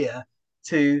idea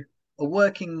to a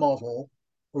working model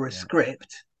or a Yeah,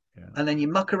 script, yeah. and then you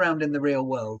muck around in the real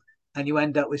world, and you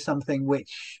end up with something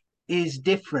which is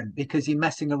different because you're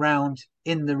messing around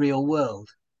in the real world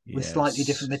with slightly Yes.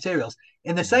 different materials.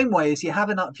 In the Yeah. same way as you have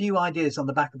a few ideas on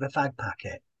the back of a fag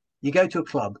packet, you go to a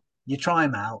club, you try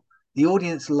them out, the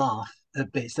audience laugh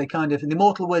at bits. They kind of, in the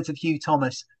immortal words of Hugh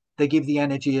Thomas, they give the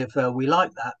energy of we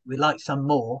like that, we like some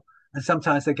more, and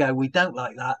sometimes they go, we don't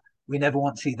like that, we never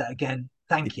want to see that again.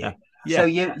 Thank you. Yeah. So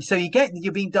Yeah.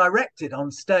 you're being directed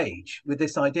on stage with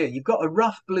this idea. You've got a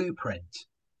rough blueprint,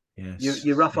 Yes.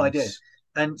 your rough ideas, Yes.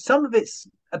 and some of it's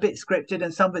a bit scripted,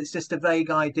 and some of it's just a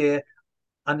vague idea.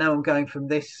 I know I'm going from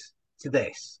this to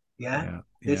this. Yeah, Yeah.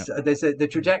 Yeah. this the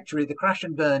trajectory, the crash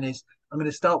and burn is. I'm going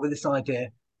to start with this idea,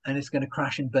 and it's going to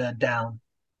crash and burn down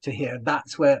to here.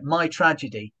 That's where my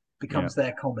tragedy Yeah. becomes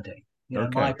their comedy. Okay.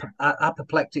 My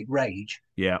apoplectic rage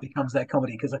Yeah. becomes their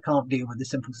comedy because I can't deal with the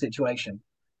simple situation.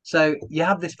 So you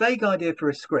have this vague idea for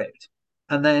a script,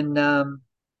 and then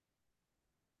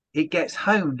it gets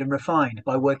honed and refined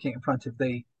by working in front of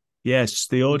Yes.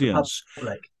 The the audience.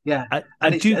 public. Yeah,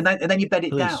 And do you, and then you bed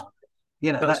it please? down.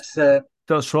 That's That's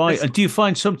That's right. this. And do you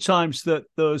find sometimes that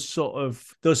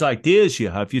those ideas you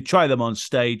have, you try them on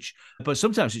stage, but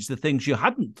sometimes it's the things you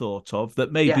hadn't thought of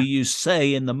that maybe Yeah, you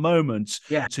say in the moment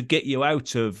yeah, to get you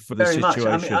out of the very much.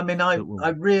 situation. I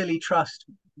really trust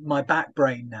my back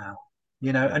brain now.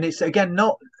 Yeah. And it's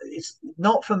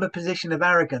not from a position of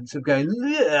arrogance of going,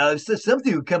 yeah,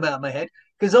 something will come out of my head,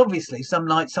 because obviously some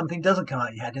nights something doesn't come out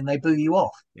of your head and they boo you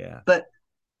off. Yeah. But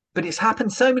it's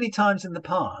happened so many times in the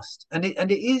past, and it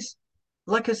is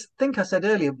like I think I said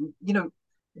earlier.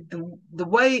 The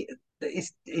way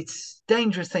it's a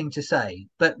dangerous thing to say,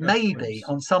 but Of maybe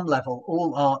course. on some level,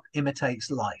 all art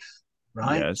imitates life,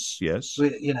 right? Yes. Yes.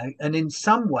 And in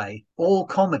some way, all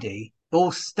comedy,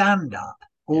 all stand up,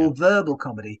 Yeah. all verbal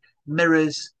comedy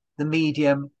mirrors the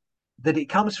medium that it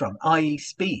comes from, i.e.,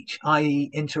 speech, i.e.,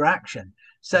 interaction.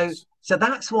 So, Yes. so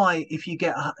that's why if you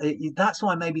get, that's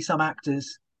why maybe some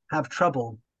actors have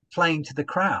trouble playing to the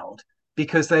crowd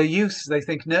because they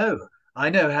think, no, I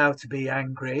know how to be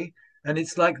angry, and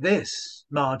it's like this,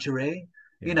 Marjorie.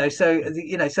 Yeah. So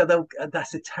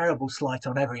that's a terrible slight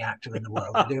on every actor in the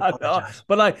world. I do apologize.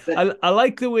 But I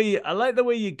like the way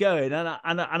you're going,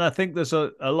 and I think there's a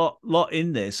lot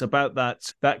in this about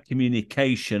that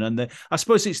communication, and I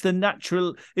suppose it's the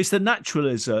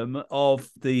naturalism of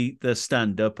the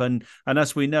stand up, and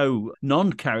as we know,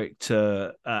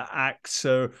 non-character acts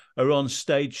are on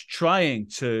stage trying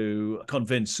to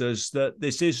convince us that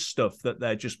this is stuff that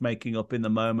they're just making up in the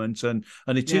moment, and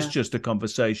it is just a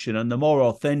conversation, and the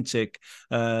more authentic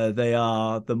they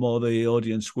are, the more the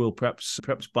audience will perhaps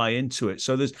buy into it.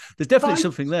 So there's definitely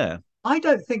something there. I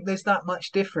don't think there's that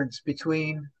much difference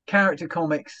between character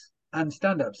comics and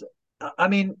stand-ups. I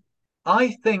mean,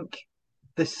 I think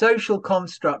the social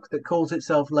construct that calls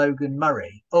itself Logan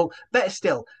Murray, or better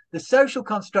still, the social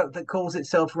construct that calls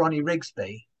itself Ronnie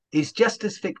Rigsby, is just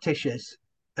as fictitious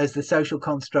as the social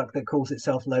construct that calls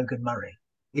itself Logan Murray.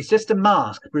 It's just a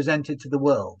mask presented to the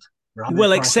world.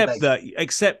 Well, except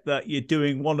that you're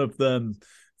doing one of them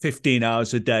 15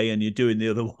 hours a day and you're doing the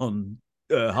other one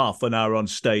half an hour on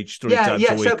stage three times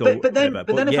a week. But then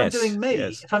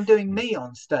if I'm doing me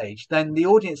on stage, then the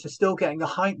audience is still getting a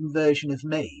heightened version of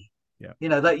me. Yeah. You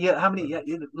know, how many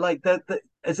like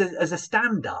as a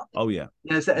stand-up. Oh yeah.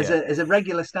 You know, as a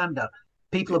regular stand-up,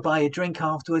 people will buy a drink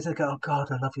afterwards and go, "Oh God,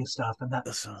 I love your stuff," and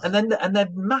they're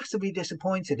massively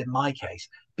disappointed in my case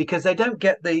because they don't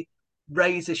get the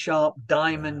razor sharp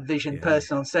diamond vision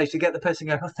person on stage to get the person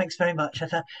going, "Oh, thanks very much."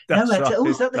 Is that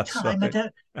the time? Right. I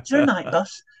don't. Is there a night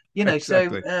bus? You know,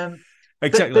 exactly.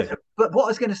 Exactly. But what I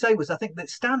was going to say was, I think that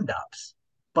stand-ups,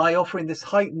 by offering this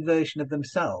heightened version of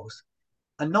themselves,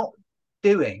 are not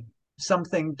doing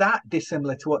something that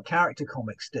dissimilar to what character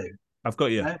comics do. I've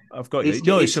got you.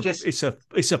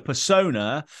 It's a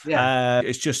persona. Yeah.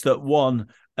 It's just that one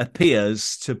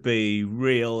appears to be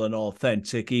real and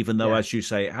authentic, even though, as you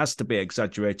say, it has to be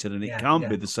exaggerated and it can't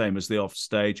be the same as the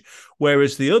offstage.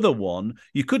 Whereas the other one,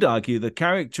 you could argue the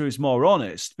character is more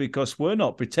honest because we're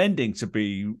not pretending to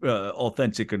be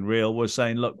authentic and real. We're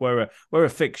saying, look, we're a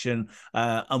fiction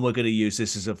and we're going to use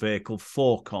this as a vehicle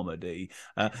for comedy.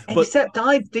 Except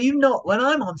when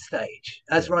I'm on stage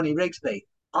as Ronnie Rigsby,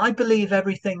 I believe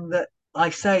everything that I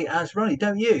say as Ronnie,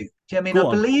 don't you? Do you know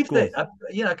what I mean? I believe that,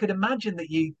 I could imagine that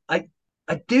I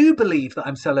do believe that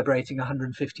I'm celebrating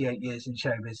 158 years in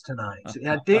showbiz tonight.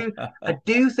 I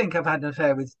do think I've had an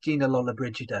affair with Gina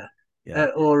Lollobrigida,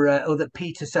 or that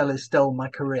Peter Sellers stole my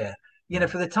career. You know,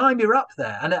 for the time you're up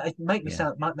there, and it might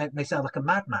make me sound like a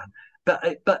madman, but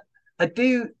I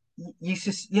do.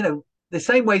 The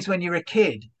same ways when you're a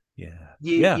kid.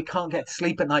 You can't get to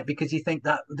sleep at night because you think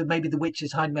that maybe the witch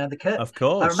is hiding behind the curtain. Of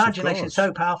course, our imagination is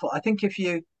so powerful. I think if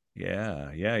you,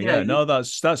 no,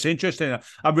 that's interesting.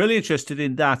 I'm really interested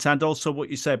in that, and also what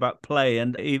you say about play,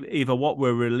 and either what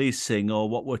we're releasing or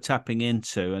what we're tapping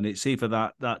into, and it's either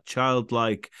that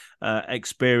childlike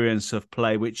experience of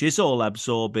play, which is all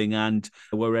absorbing, and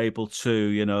we're able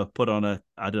to, put on a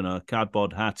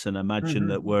cardboard hat and imagine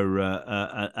that we're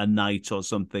a knight or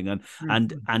something,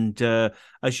 and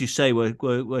as you say,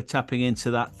 we're tapping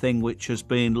into that thing which has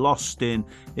been lost in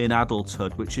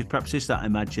adulthood, which is perhaps that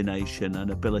imagination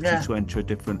and ability to enter a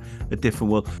different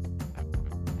world.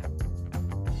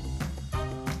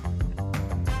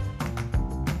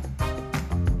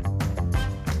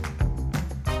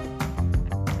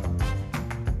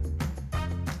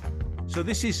 So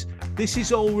this is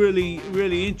all really,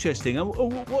 really interesting. And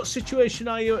what situation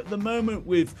are you at the moment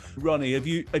with Ronnie? Have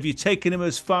you taken him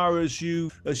as far as you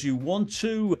want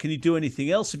to? Can you do anything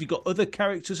else? Have you got other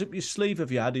characters up your sleeve? Have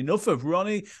you had enough of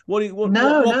Ronnie?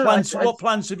 What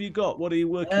plans have you got? What are you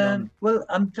working on? Well,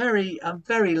 I'm very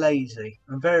lazy.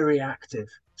 I'm very reactive.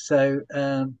 So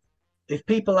if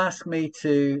people ask me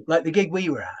to, like the gig we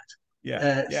were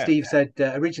at, Steve said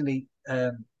originally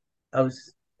I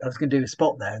was going to do a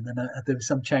spot there, and then there was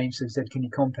some change. So he said, "Can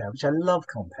you compare?" Which I love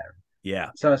comparing.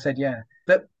 Yeah. So I said, "Yeah,"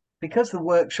 but because the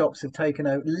workshops have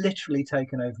literally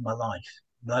taken over my life,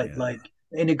 like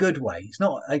in a good way. It's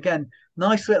not, again,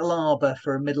 nice little arbor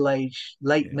for a late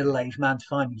middle-aged man to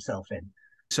find himself in.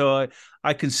 So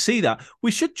I can see that. We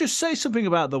should just say something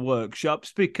about the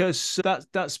workshops, because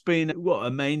that's been a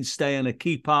mainstay and a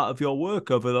key part of your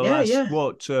work over the last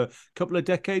couple of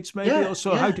decades maybe or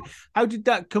so. Yeah. How did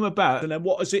that come about, and then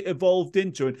what has it evolved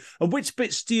into, and which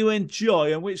bits do you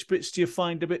enjoy and which bits do you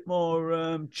find a bit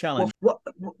more challenging? Well,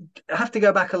 I have to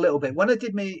go back a little bit. When I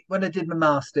did my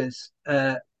masters,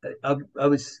 I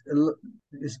was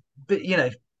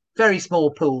very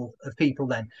small pool of people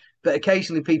then. But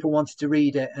occasionally people wanted to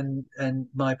read it and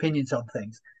my opinions on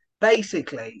things.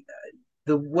 basically,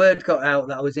 the word got out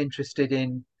that I was interested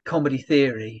in comedy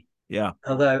theory. Yeah.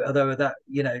 Although that,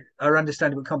 our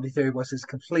understanding of what comedy theory was is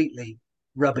completely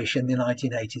rubbish in the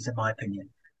 1980s, in my opinion.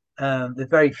 There's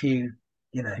very few,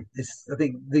 I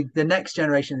think the next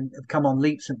generation have come on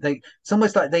leaps, and it's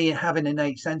almost like they have an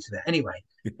innate sense of it. Anyway,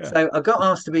 Yeah. so I got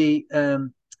asked to be,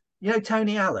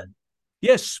 Tony Allen.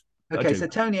 Yes, I Okay, do. so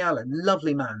Tony Allen,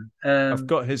 lovely man. I've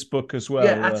got his book as Yeah, well.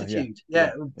 Yeah, Attitude. yeah, Yeah,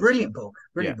 that's right. brilliant book,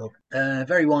 Yeah, brilliant book.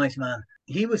 Very wise man.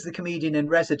 He was the comedian in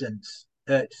residence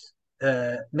at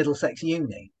Middlesex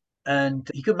Uni, and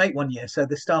he couldn't make 1 year, so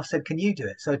the staff said, "Can you do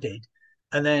it?" So I did,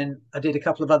 and then I did a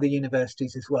couple of other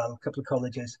universities as well, a couple of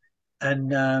colleges,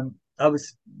 and I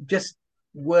was just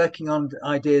working on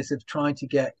ideas of trying to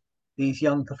get these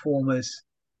young performers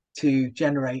to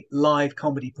generate live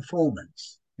comedy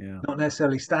performance, yeah, not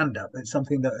necessarily stand up, but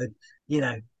something that you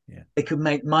know yeah, they could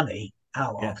make money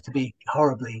out yeah, of, to be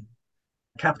horribly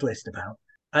capitalist about.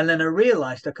 And then I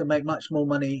realized I could make much more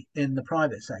money in the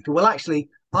private sector. Well, actually,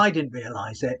 I didn't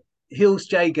realize it. Hills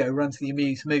Jago runs the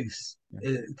Amuse Moose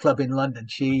club in London.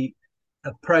 She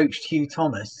approached Hugh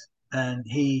Thomas and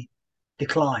he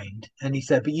declined. And he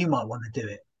said, "But you might want to do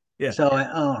it." yeah, So I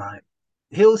went, "All right."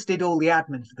 Hills did all the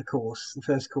admin for the course, the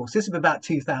first course. This was about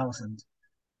 2000.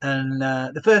 And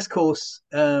the first course,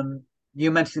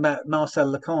 you mentioned about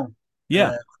Marcel Lecon,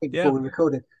 yeah, I think yeah. before we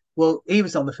recorded. Well, he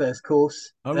was on the first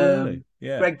course. Oh, really?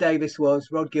 Yeah. Greg Davis was,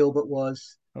 Rod Gilbert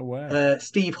was, Oh, wow.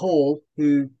 Steve Hall,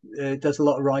 who does a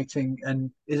lot of writing and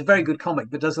is a very good comic,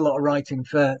 but does a lot of writing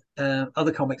for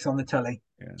other comics on the telly.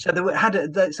 Yeah,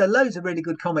 So so loads of really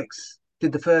good comics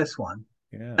did the first one,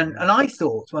 yeah, and I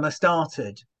thought when I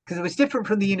started, because it was different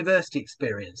from the university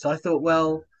experience, I thought,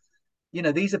 well,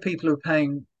 these are people who are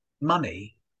paying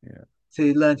money yeah,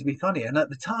 to learn to be funny. And at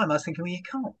the time, I was thinking, well, you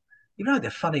can't,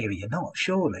 they're funny or you're not,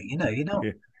 surely, you're not,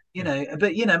 yeah, yeah,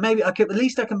 but, maybe at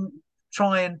least I can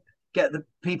try and get the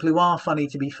people who are funny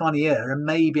to be funnier. And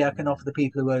maybe I can offer the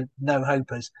people who are no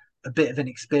hopers a bit of an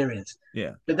experience.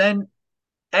 yeah, But then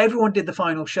everyone did the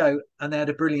final show and they had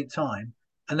a brilliant time.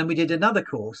 And then we did another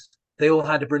course. They all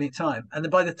had a brilliant time. And then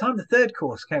by the time the third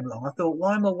course came along, I thought,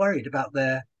 why am I worried about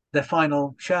their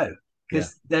final show? yeah.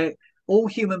 Because they're all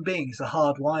human beings are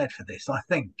hardwired for this, I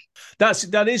think.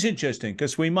 That is interesting,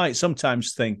 because we might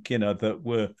sometimes think, that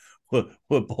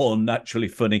we're born naturally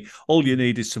funny. All you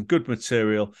need is some good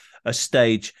material, a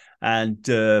stage, and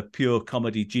pure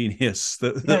comedy genius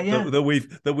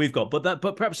that we've got.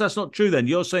 But perhaps that's not true.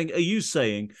 Then are you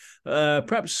saying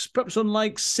perhaps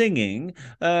unlike singing,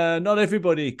 not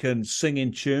everybody can sing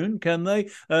in tune, can they?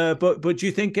 But do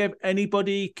you think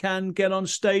anybody can get on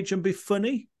stage and be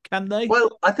funny? Can they?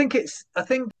 Well, I think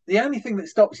the only thing that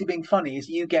stops you being funny is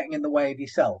you getting in the way of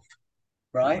yourself,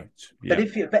 right? Yeah.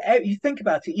 But you think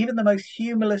about it, even the most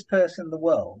humorless person in the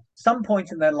world, some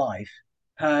point in their life,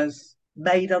 has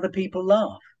made other people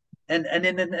laugh, and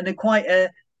in a quite a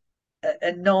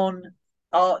non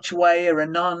arch way, or a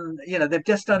non, they've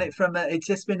just done it it's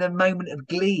just been a moment of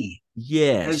glee.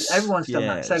 Yes. Everyone's done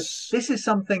that. So Yes. this is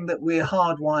something that we're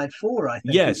hardwired for, I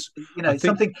think. Yes.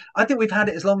 Something I think we've had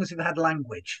it as long as we've had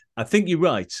language. I think you're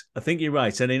right.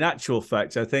 And in actual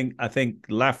fact, I think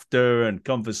laughter and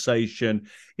conversation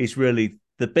is really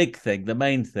the big thing, the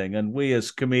main thing. And we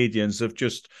as comedians have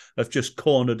just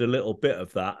cornered a little bit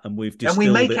of that, and we've And we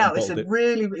distilled make it and out bottled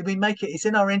it. it's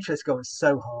in our interest going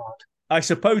so hard. I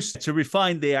suppose to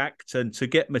refine the act and to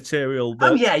get material Oh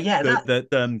that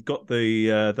yeah. got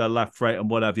the laugh rate and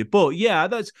what have you. But yeah,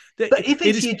 But if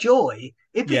it's your joy,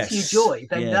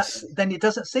 then yes. then it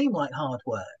doesn't seem like hard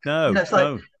work. No, It's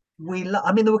like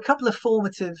I mean, there were a couple of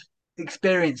formative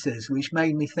experiences which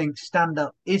made me think stand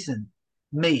up isn't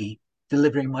me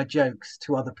delivering my jokes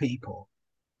to other people.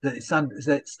 That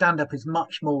stand up is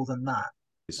much more than that.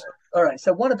 All right.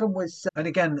 So one of them was, and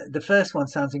again, the first one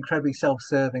sounds incredibly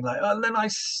self-serving, like, oh, and then I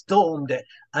stormed it.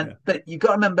 But you got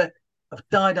to remember, I've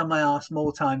died on my ass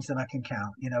more times than I can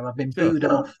count. I've been booed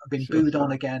off, I've been booed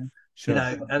on again,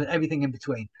 and everything in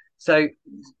between. So,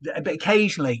 but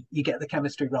occasionally you get the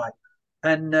chemistry right.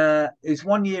 And it was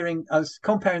 1 year I was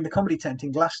comparing the comedy tent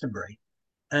in Glastonbury,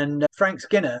 and Frank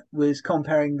Skinner was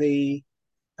comparing the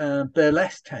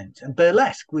burlesque tent, and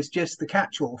burlesque was just the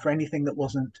catch-all for anything that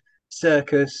wasn't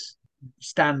circus,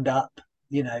 stand up,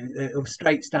 or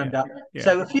straight stand up.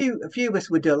 So a few of us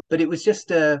would do it, but it was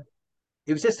just a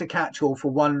catch-all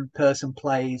for one person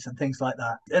plays and things like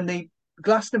that. And the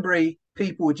Glastonbury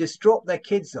people would just drop their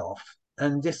kids off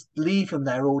and just leave them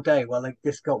there all day while they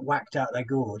just got whacked out their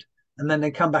gourd, and then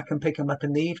they come back and pick them up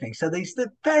in the evening. So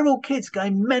the feral kids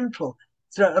going mental.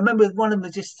 So I remember one of them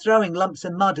was just throwing lumps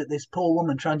of mud at this poor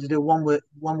woman trying to do a one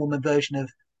woman version of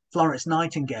Florence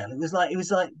Nightingale. It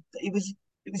was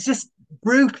just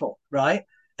brutal, right?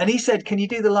 And he said, "Can you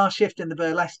do the last shift in the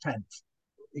burlesque tent?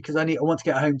 Because I want to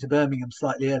get home to Birmingham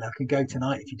slightly early. I can go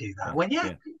tonight if you do that." I went,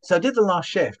 "Yeah." So I did the last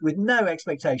shift with no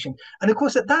expectation. And of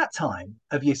course, at that time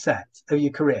of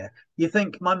your career, you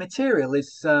think my material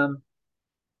is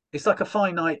it's like a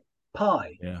finite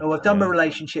pie. Yeah. Oh, I've done my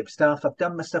relationship stuff. I've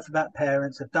done my stuff about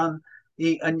parents. I've done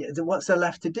and what's there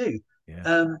left to do?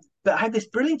 Yeah. But I had this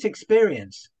brilliant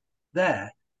experience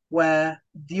there where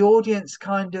the audience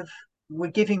kind of were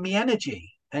giving me energy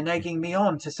and egging me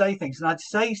on to say things, and I'd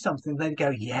say something, they'd go,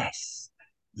 "Yes,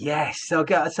 yes." So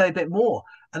I'd say a bit more,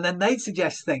 and then they'd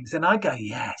suggest things, and I'd go,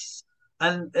 "Yes,"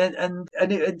 and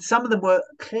some of them were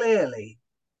clearly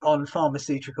on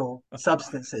pharmaceutical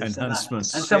substances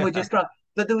enhancements, and some were just drunk.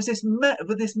 But there was this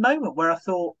moment where I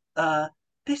thought,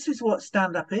 this is what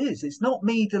stand-up is. It's not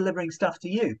me delivering stuff to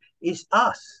you. It's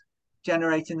us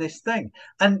generating this thing,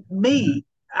 and me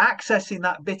accessing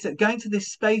that bit, going to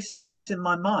this space in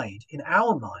my mind, in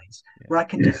our minds, where I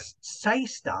can just say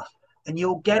stuff and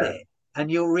you'll get it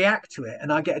and you'll react to it,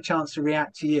 and I get a chance to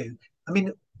react to you. I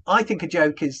mean, I think a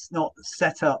joke is not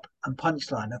set up and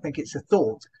punchline. I think it's a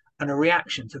thought and a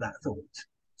reaction to that thought.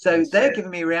 So they're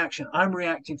giving me a reaction, I'm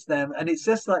reacting to them, and it's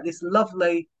just like this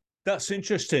lovely. That's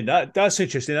interesting. That's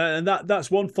interesting, and that's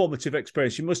one formative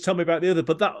experience. You must tell me about the other,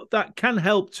 but that can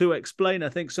help to explain. I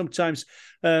think sometimes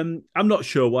I'm not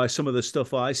sure why some of the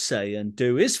stuff I say and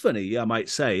do is funny. I might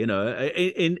say, you know,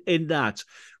 in that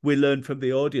we learn from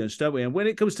the audience, don't we? And when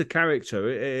it comes to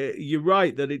character, you're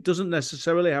right that it doesn't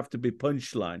necessarily have to be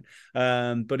punchline,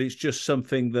 but it's just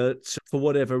something that, for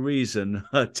whatever reason,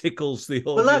 tickles the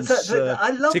audience. Well,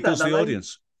 I love tickles that, the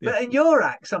audience. Yeah. But in your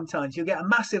act, sometimes you'll get a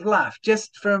massive laugh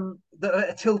just from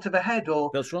a tilt of a head,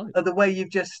 or that's right, or the way you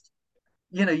just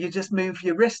move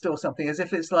your wrist or something, as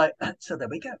if it's like, so there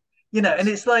we go, and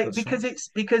it's like,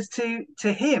 because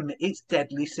to him it's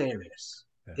deadly serious.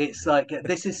 It's like,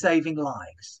 this is saving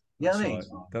lives. You know what I mean?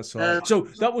 That's right. So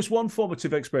that was one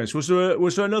formative experience. Was there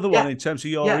another one in terms of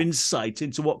your insight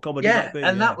into what comedy might be?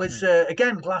 And that was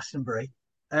again Glastonbury,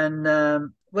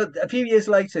 and well, a few years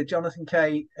later, Jonathan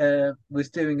Kay was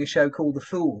doing a show called The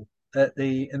Fool at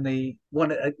it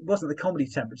wasn't the Comedy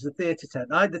Tent, but it was the theatre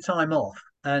tent. I had the time off,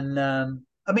 and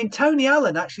I mean, Tony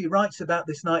Allen actually writes about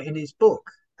this night in his book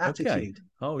Attitude. Okay.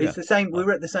 Oh, yeah. It's the same. We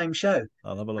were at the same show.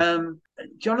 I'll have a look.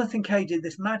 Jonathan Kay did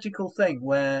this magical thing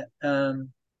where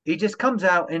he just comes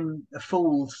out in a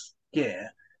fool's gear,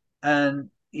 and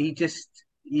he just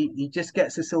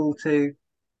gets us all to.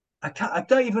 I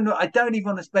don't even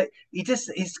want to speak. He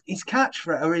just his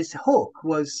catchphrase or his hook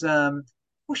was,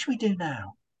 "What should we do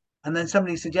now?" And then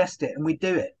somebody suggested it, and we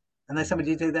do it, and then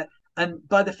somebody do that, and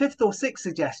by the fifth or sixth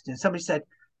suggestion, somebody said,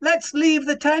 "Let's leave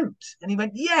the tent," and he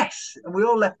went, "Yes," and we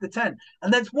all left the tent,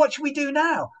 and then, "What should we do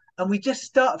now?" And we just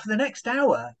start for the next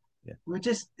hour. Yeah.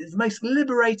 It's the most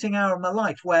liberating hour of my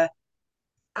life, where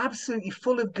absolutely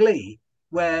full of glee,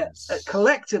 where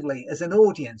collectively as an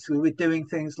audience we were doing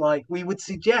things like, we would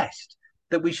suggest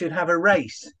that we should have a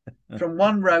race from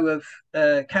one row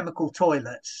of chemical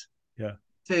toilets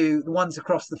to the ones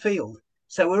across the field.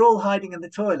 So we're all hiding in the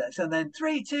toilets, and then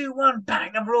 3, 2, 1,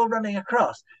 bang, and we're all running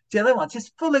across. The other one,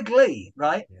 just full of glee,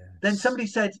 right? Yes. Then somebody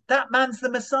said, "That man's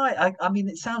the Messiah." I mean,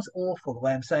 it sounds awful the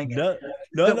way I'm saying it.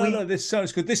 No. This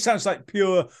sounds good. This sounds like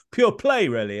pure play,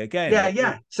 really. Again.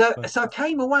 Yeah. So I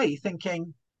came away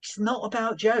thinking, it's not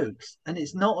about jokes, and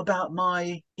it's not about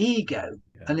my ego,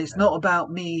 and it's not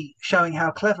about me showing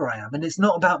how clever I am, and it's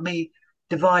not about me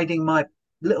dividing my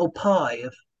little pie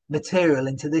of material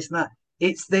into this and that.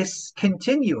 It's this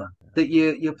continuum that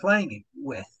you're playing it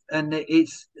with, and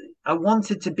I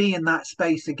wanted to be in that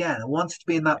space again. I wanted to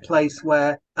be in that place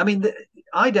where, I mean,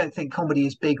 I don't think comedy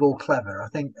is big or clever. I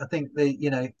think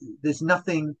that, there's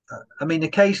nothing. I mean,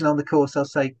 occasionally on the course I'll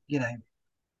say,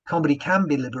 comedy can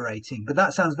be liberating, but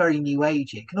that sounds very new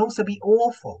agey. It can also be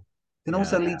awful. It can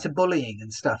also lead to bullying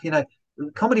and stuff.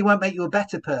 Comedy won't make you a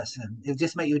better person. It'll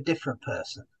just make you a different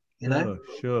person.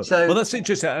 Sure. So, well, that's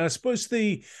interesting. And I suppose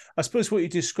what you're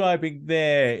describing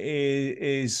there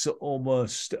is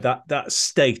almost that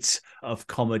state of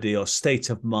comedy, or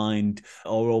state of mind,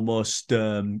 or almost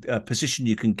a position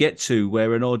you can get to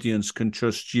where an audience can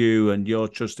trust you and you're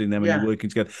trusting them and you're working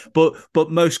together.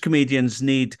 But most comedians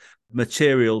need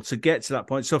material to get to that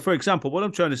point. So, for example, what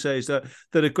I'm trying to say is that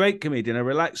a great comedian, a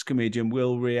relaxed comedian,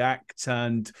 will react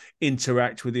and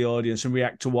interact with the audience and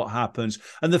react to what happens.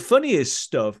 And the funniest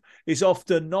stuff is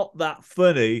often not that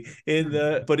funny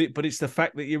but it's the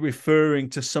fact that you're referring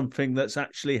to something that's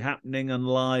actually happening and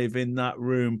live in that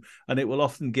room, and it will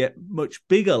often get much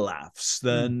bigger laughs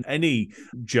than any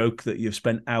joke that you've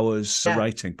spent hours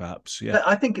writing, perhaps. Yeah, but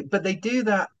I think, but they do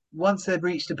that once they've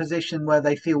reached a position where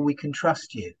they feel we can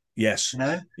trust you. Yes. You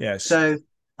know? Yes. So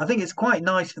I think it's quite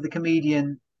nice for the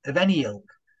comedian of any ilk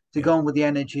to go on with the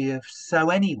energy of so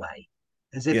anyway,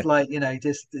 as if like,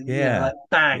 just, like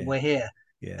bang, we're here.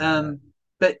 Yeah.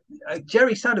 But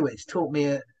Jerry Sadowitz taught me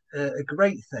a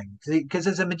great thing because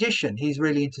as a magician, he's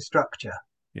really into structure.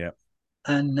 Yeah.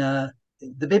 And the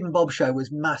Bib and Bob show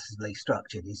was massively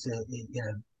structured. He's,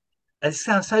 it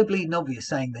sounds so bleeding obvious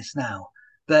saying this now,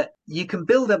 but you can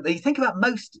build up. You think about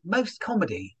most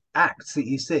comedy acts that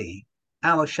you see,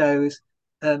 our shows.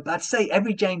 I'd say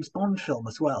every James Bond film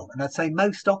as well, and I'd say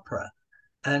most opera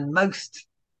and most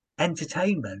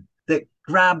entertainment that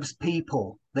grabs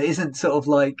people. That isn't sort of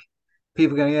like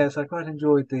people going, "Yes, I quite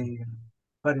enjoyed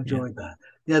that."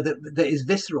 That is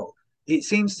visceral. It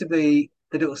seems to be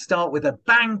that it will start with a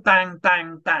bang, bang,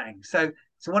 bang, bang. So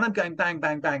when I'm going bang,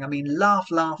 bang, bang, I mean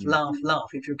laugh, laugh, laugh, laugh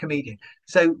if you're a comedian.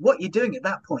 So what you're doing at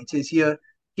that point is you're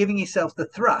giving yourself the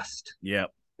thrust to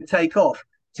take off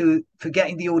for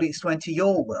getting the audience to enter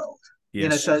your world.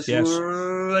 Yes. So it's,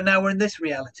 now we're in this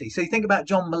reality. So you think about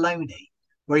John Maloney,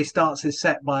 where he starts his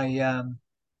set by,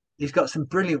 he's got some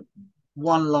brilliant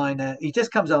one-liner. He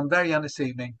just comes on very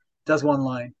unassuming, does one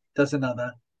line, does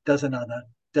another, does another,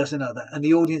 does another, and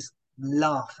the audience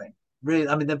laughing. Really,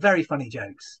 I mean, they're very funny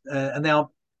jokes, and they are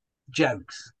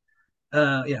jokes.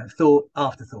 Thought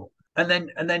afterthought, and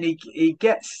then he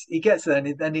gets there,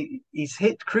 and then he's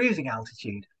hit cruising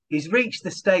altitude. He's reached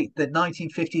the state that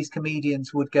 1950s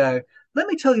comedians would go, "Let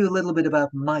me tell you a little bit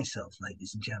about myself,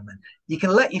 ladies and gentlemen." You can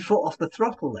let your foot off the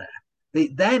throttle there.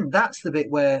 Then that's the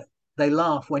bit where they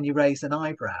laugh when you raise an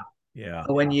eyebrow,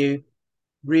 or when you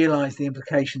realize the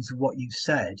implications of what you've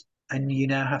said, and you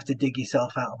now have to dig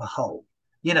yourself out of a hole.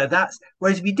 That's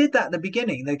whereas if you did that at the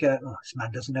beginning, they go, "Oh, this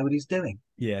man doesn't know what he's doing."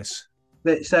 Yes.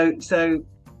 But so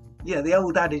the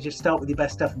old adage is start with your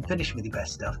best stuff and finish with your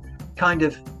best stuff. Kind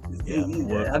of.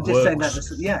 I'm just saying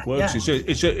that. Works.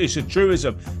 It's a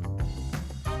truism.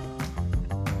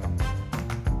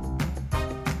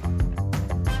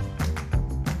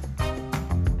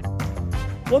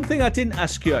 One thing I didn't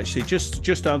ask you actually,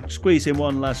 just I'll squeeze in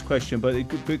one last question, but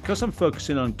because I'm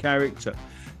focusing on character.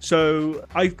 So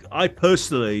I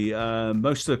personally,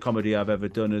 most of the comedy I've ever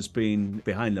done has been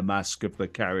behind the mask of the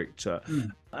character.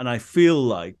 And I feel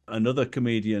like, and other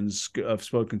comedians I've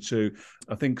spoken to,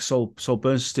 I think Saul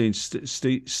Bernstein,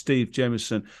 Steve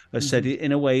Jameson has said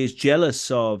in a way he's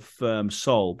jealous of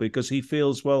Saul because he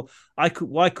feels, well,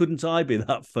 why couldn't I be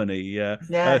that funny?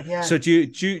 So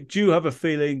do you have a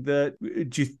feeling that,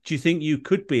 do you think you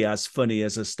could be as funny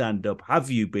as a stand-up? Have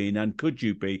you been, and could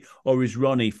you be? Or is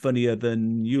Ronnie funnier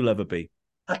than you'll ever be?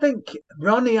 I think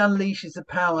Ronnie unleashes a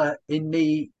power in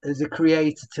me as a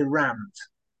creator to rant.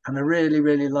 And I really,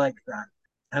 really like that.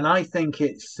 And I think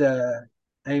it's,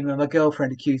 my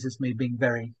girlfriend accuses me of being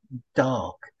very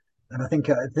dark. And I think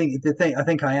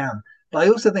I am. But I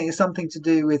also think it's something to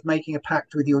do with making a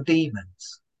pact with your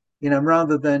demons,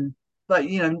 rather than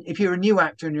if you're a new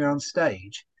actor and you're on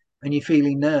stage and you're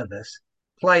feeling nervous,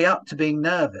 play up to being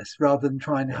nervous rather than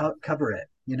try and cover it,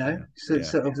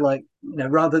 sort of like,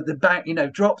 rather than back,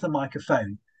 drop the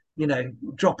microphone,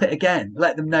 drop it again,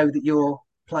 let them know that you're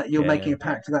making a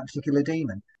pact to that particular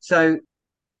demon. So,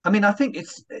 I mean, I think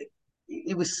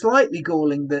it was slightly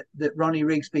galling that Ronnie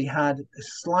Rigsby had a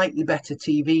slightly better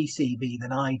TV CV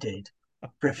than I did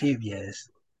for a few years.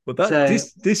 Well,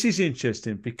 this is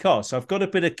interesting because I've got a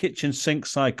bit of kitchen sink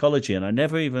psychology, and I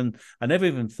never even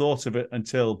thought of it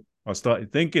until I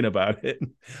started thinking about it.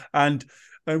 And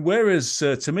whereas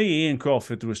to me, Ian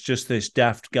Crawford was just this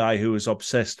daft guy who was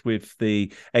obsessed with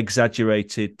the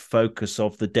exaggerated focus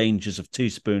of the dangers of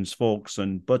teaspoons, forks,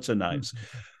 and butter knives.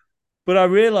 But I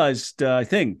realized, I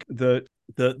think, that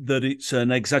it's an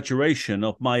exaggeration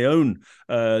of my own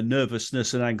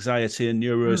nervousness and anxiety and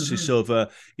neurosis over,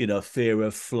 fear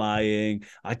of flying.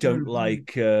 I don't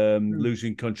like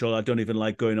losing control. I don't even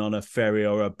like going on a ferry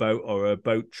or a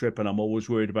boat trip, and I'm always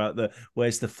worried about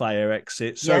where's the fire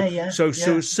exit. So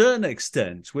to a certain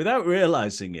extent, without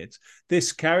realizing it,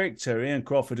 this character, Ian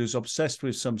Crawford, who's obsessed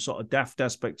with some sort of daft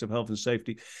aspect of health and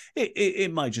safety,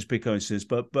 it might just be coincidence,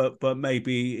 but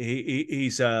maybe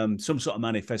he's some sort of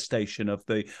manifestation of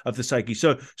the psyche.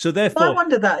 So therefore, I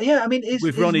wonder that. Yeah, I mean, with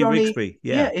is Ronnie Ronnie? Rigsby,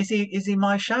 Is he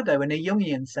my shadow in a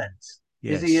Jungian sense?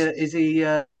 Yes. Is he?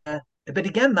 But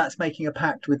again, that's making a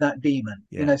pact with that demon.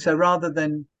 Yeah. So rather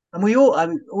than, and I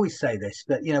always say this,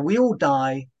 but we all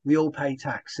die, we all pay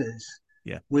taxes,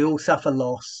 we all suffer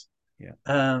loss.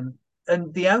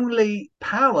 And the only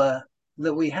power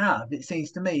that we have, it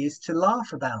seems to me, is to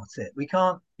laugh about it. We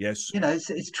can't. Yes.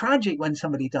 It's tragic when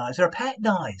somebody dies or a pet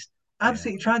dies.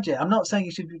 Absolutely tragic. I'm not saying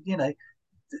you should.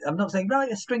 I'm not saying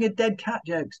write a string of dead cat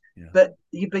jokes, but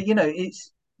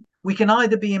it's, we can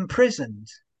either be imprisoned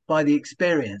by the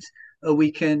experience or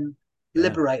we can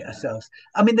liberate ourselves.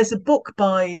 I mean, there's a book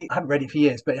by, I haven't read it for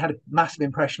years, but it had a massive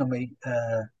impression on me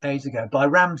ages ago, by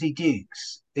Ramsay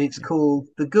Dukes. It's called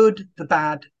The Good, the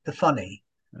Bad, the Funny.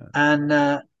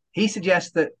 And he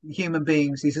suggests that human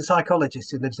beings, he's a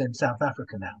psychologist who lives in South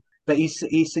Africa now, but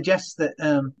he suggests that,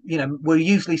 we're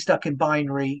usually stuck in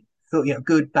binary,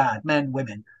 good, bad, men,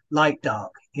 women, light,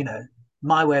 dark,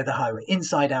 my way or the highway,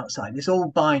 inside, outside. It's all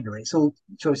binary. It's all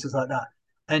choices like that.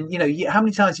 And, how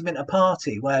many times you've been at a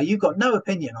party where you've got no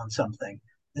opinion on something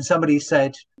and somebody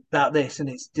said about this and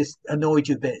it's just annoyed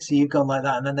you a bit. So you've gone like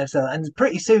that. And then and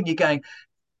pretty soon you're going,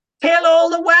 kill all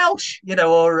the Welsh,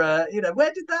 or,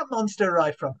 where did that monster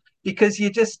arrive from? Because you're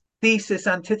just thesis,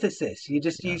 antithesis. You're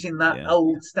just using that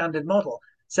old standard model.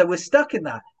 So we're stuck in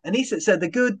that. And he said, so the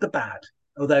good, the bad,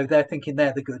 although they're thinking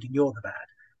they're the good and you're the bad.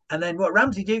 And then what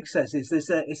Ramsay Duke says is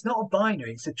it's not a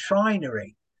binary, it's a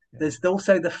trinary. There's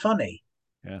also the funny.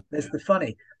 There's the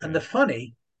funny. And the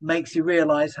funny makes you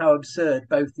realize how absurd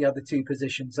both the other two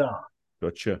positions are.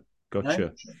 Gotcha.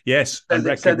 Yes, so and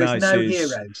recognizes so there's no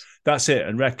heroes. That's it,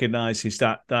 and recognizes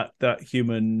that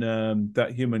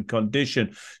human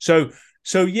condition. So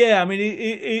yeah, I mean,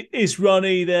 is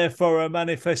Ronnie there for a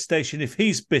manifestation? If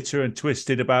he's bitter and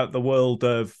twisted about the world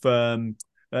of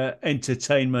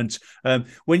entertainment,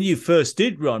 when you first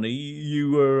did Ronnie,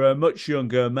 you were a much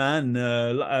younger man,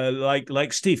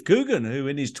 like Steve Coogan, who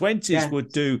in his 20s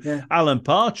would do Alan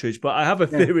Partridge. But I have a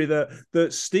theory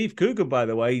that Steve Coogan, by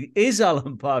the way, is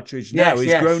Alan Partridge now.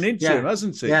 He's grown into him,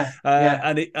 hasn't he?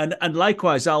 And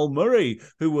likewise Al Murray,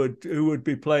 who would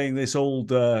be playing this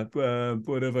old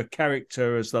whatever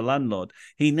character as the landlord.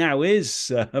 He now is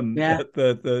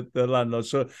the landlord.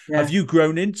 So have you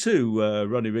grown into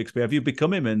Ronnie Rigsby? Have you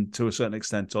become him to a certain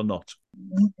extent or not?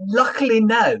 Luckily,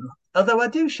 no. Although I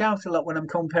do shout a lot when I'm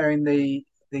comparing the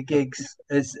gigs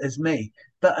as me.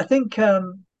 But I think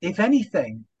if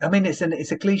anything, I mean,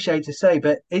 it's a cliche to say,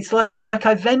 but it's like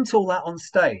I vent all that on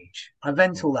stage. I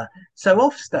vent all that. So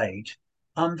off stage,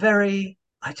 I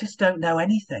just don't know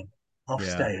anything off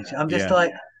stage. I'm just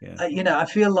I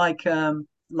feel like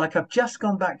I've just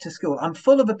gone back to school. I'm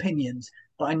full of opinions,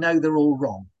 but I know they're all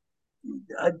wrong.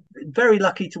 I'm very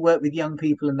lucky to work with young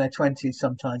people in their 20s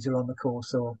sometimes who are on the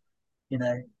course, or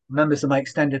members of my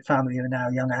extended family who are now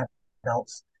young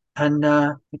adults, and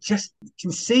just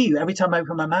can see every time I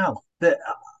open my mouth that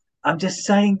I'm just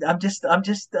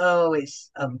it's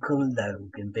Uncle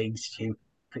Logan being stupid.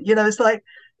 It's like,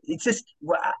 it's just,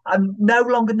 I no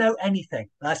longer know anything.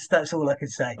 That's all I can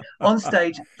say. On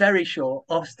stage, very short.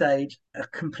 Off stage, a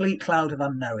complete cloud of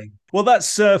unknowing. Well,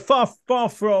 that's far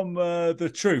from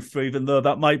the truth, even though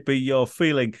that might be your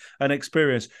feeling and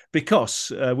experience,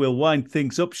 because we'll wind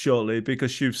things up shortly,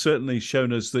 because you've certainly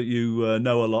shown us that you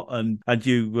know a lot, and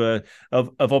you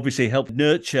have obviously helped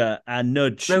nurture and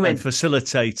nudge and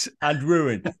facilitate and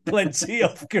ruin plenty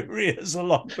of careers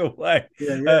along the way.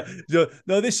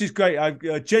 No, this is great.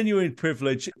 A genuine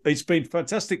privilege. It's been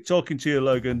fantastic talking to you,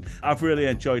 Logan. I've really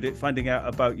enjoyed it, finding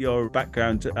out about your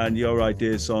background and your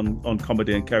ideas on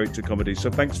comedy and character comedy. So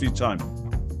thanks for your time.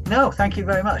 No, thank you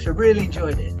very much. I really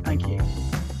enjoyed it. Thank you.